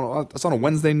 if it's on a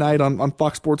Wednesday night on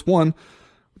Fox Sports 1, what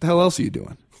the hell else are you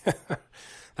doing?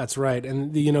 That's right.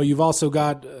 And, you've also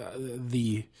got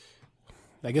I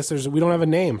guess we don't have a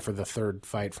name for the third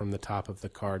fight from the top of the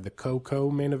card. The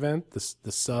co-main event,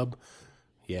 the sub.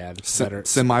 Yeah, it's better.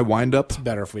 Semi wind-up.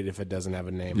 Better if it doesn't have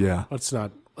a name. Yeah. Let's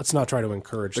not try to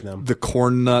encourage them. The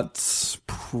Corn Nuts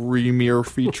premier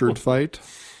featured fight.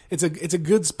 It's a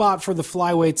good spot for the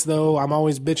flyweights, though. I'm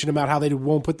always bitching about how they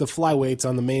won't put the flyweights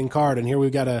on the main card, and here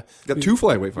we've got two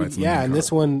flyweight fights. Yeah, and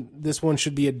this one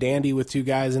should be a dandy with two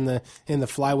guys in the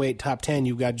flyweight top 10.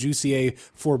 You've got Jussier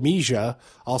Formiga,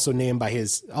 also known by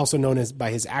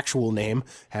his actual name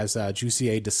as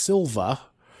Jussier da Silva,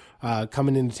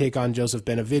 coming in to take on Joseph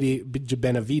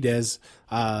Benavidez.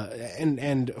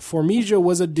 And Formiga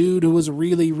was a dude who was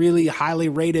really, really highly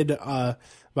rated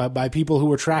by people who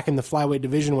were tracking the flyweight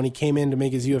division when he came in to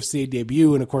make his UFC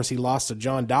debut. And of course, he lost to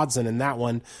John Dodson in that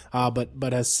one,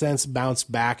 but has since bounced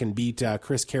back and beat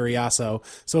Chris Carriasso.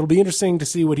 So it'll be interesting to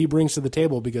see what he brings to the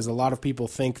table, because a lot of people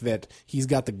think that he's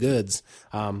got the goods.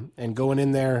 And going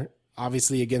in there,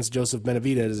 obviously, against Joseph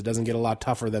Benavidez, it doesn't get a lot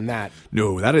tougher than that.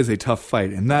 No, that is a tough fight.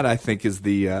 And that, I think, is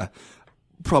the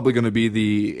probably going to be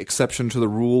the exception to the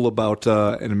rule about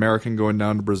an American going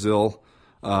down to Brazil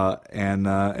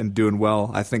and doing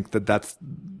well. I think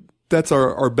that's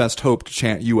our best hope to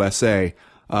chant USA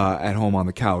at home on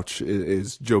the couch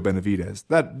is Joe Benavidez.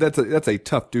 That's a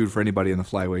tough dude for anybody in the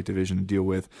flyweight division to deal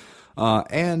with.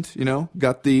 And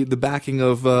got the backing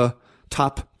of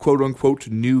top quote unquote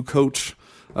new coach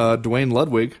Dwayne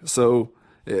Ludwig. So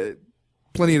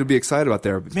plenty to be excited about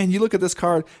there. But man, you look at this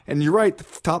card and you're right, the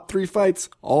top 3 fights,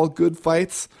 all good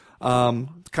fights.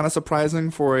 Kind of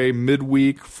surprising for a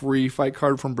midweek free fight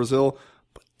card from Brazil,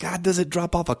 but God, does it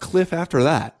drop off a cliff after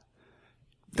that?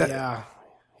 Yeah,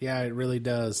 it really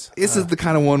does. This is the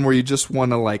kind of one where you just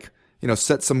want to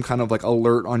set some kind of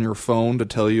alert on your phone to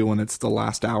tell you when it's the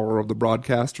last hour of the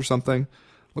broadcast or something.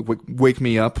 Like wake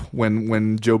me up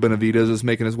when Joe Benavidez is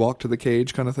making his walk to the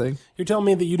cage, kind of thing. You're telling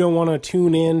me that you don't want to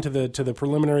tune in to the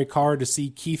preliminary card to see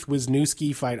Keith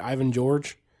Wisniewski fight Ivan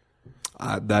George?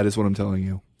 That is what I'm telling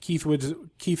you. Keith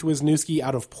Wisniewski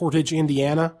out of Portage,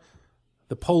 Indiana,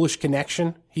 the Polish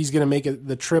connection. He's going to make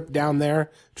the trip down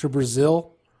there to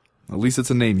Brazil. At least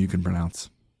it's a name you can pronounce.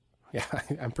 Yeah,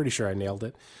 I'm pretty sure I nailed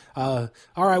it. All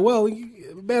right, well,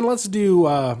 Ben, let's do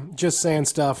Just Saying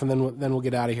Stuff, and then we'll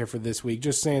get out of here for this week.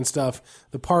 Just Saying Stuff,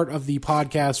 the part of the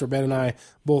podcast where Ben and I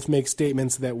both make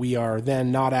statements that we are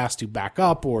then not asked to back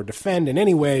up or defend in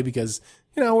any way because,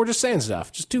 we're just saying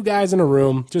stuff. Just two guys in a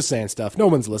room, just saying stuff. No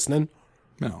one's listening.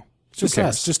 No. Just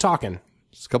us, just talking.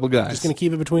 Just a couple guys. Just going to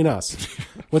keep it between us.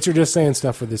 What's your Just Saying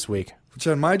Stuff for this week?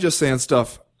 John, my Just Saying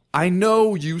Stuff, I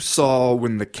know you saw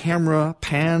when the camera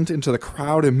panned into the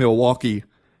crowd in Milwaukee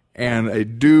and a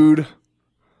dude,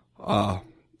 I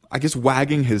guess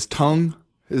wagging his tongue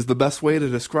is the best way to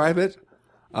describe it.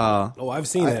 I've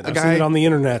seen it. I've seen it on the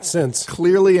internet since.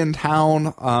 Clearly in town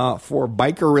for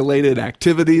biker-related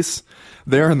activities.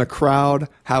 There in the crowd,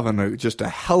 having just a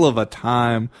hell of a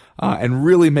time, and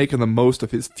really making the most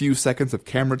of his few seconds of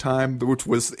camera time, which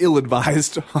was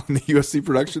ill-advised on the UFC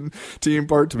production team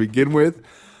part to begin with.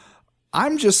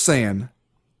 I'm just saying,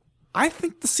 I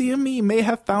think the CME may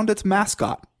have found its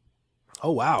mascot.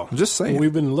 Oh, wow. I'm just saying. Well,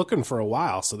 we've been looking for a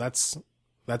while, so that's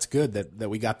good that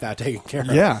we got that taken care of.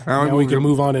 Yeah. Now we can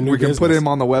move on to new business. We can put him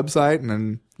on the website,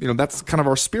 and then, that's kind of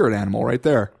our spirit animal right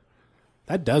there.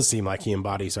 That does seem like he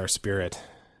embodies our spirit,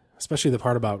 especially the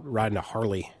part about riding a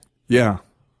Harley. Yeah.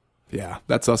 Yeah,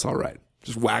 that's us all right.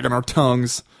 Just wagging our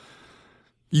tongues.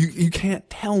 You can't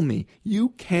tell me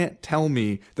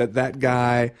that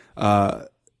guy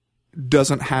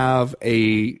doesn't have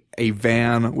a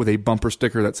van with a bumper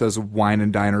sticker that says Wine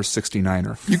and Diner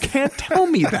 69er. You can't tell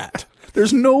me that.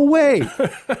 There's no way.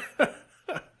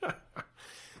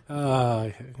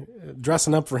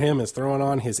 Dressing up for him is throwing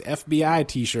on his FBI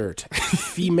t-shirt.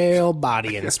 Female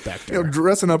body inspector.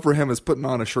 Dressing up for him is putting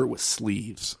on a shirt with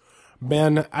sleeves.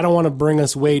 Ben, I don't want to bring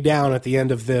us way down at the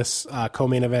end of this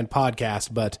co-main event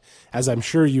podcast, but as I'm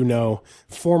sure you know,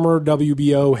 former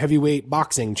WBO heavyweight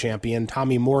boxing champion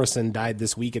Tommy Morrison died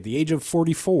this week at the age of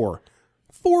 44.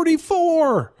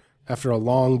 44! After a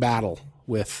long battle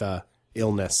with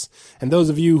illness. And those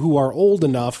of you who are old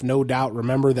enough no doubt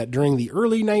remember that during the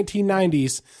early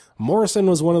 1990s, Morrison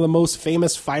was one of the most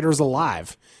famous fighters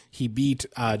alive. He beat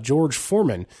George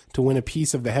Foreman to win a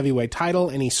piece of the heavyweight title,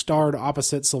 and he starred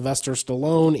opposite Sylvester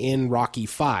Stallone in Rocky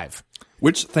V.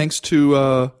 Which, thanks to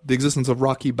the existence of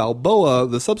Rocky Balboa,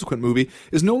 the subsequent movie,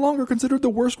 is no longer considered the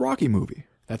worst Rocky movie.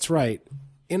 That's right.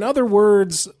 In other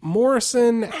words,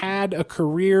 Morrison had a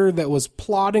career that was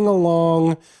plodding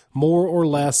along more or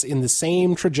less in the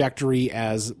same trajectory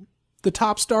as the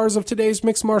top stars of today's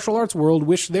mixed martial arts world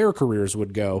wish their careers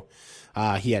would go.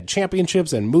 He had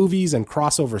championships and movies and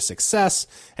crossover success.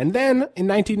 And then in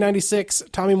 1996,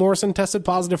 Tommy Morrison tested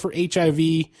positive for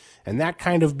HIV, and that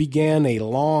kind of began a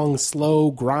long,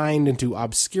 slow grind into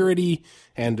obscurity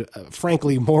and,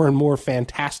 frankly, more and more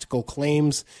fantastical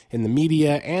claims in the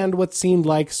media and what seemed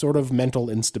like sort of mental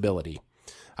instability.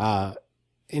 I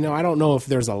don't know if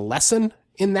there's a lesson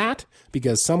in that,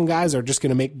 because some guys are just going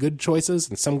to make good choices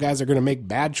and some guys are going to make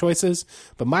bad choices.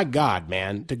 But my God,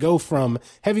 man, to go from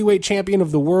heavyweight champion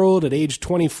of the world at age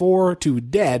 24 to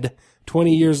dead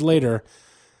 20 years later,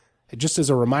 it just is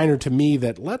a reminder to me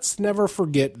that let's never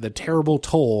forget the terrible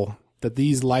toll that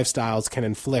these lifestyles can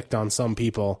inflict on some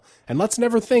people. And let's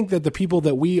never think that the people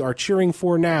that we are cheering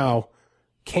for now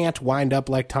can't wind up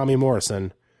like Tommy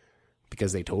Morrison,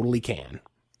 because they totally can.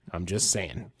 I'm just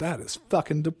saying. That is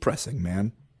fucking depressing,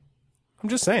 man. I'm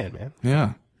just saying, man.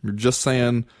 Yeah. You're just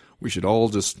saying we should all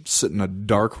just sit in a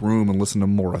dark room and listen to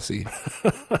Morrissey.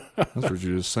 That's what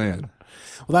you're just saying.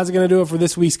 Well, that's going to do it for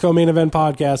this week's Co-Main Event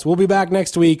podcast. We'll be back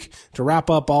next week to wrap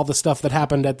up all the stuff that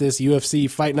happened at this UFC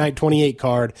Fight Night 28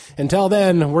 card. Until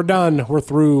then, we're done. We're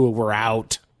through. We're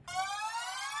out.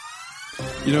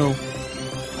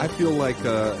 I feel like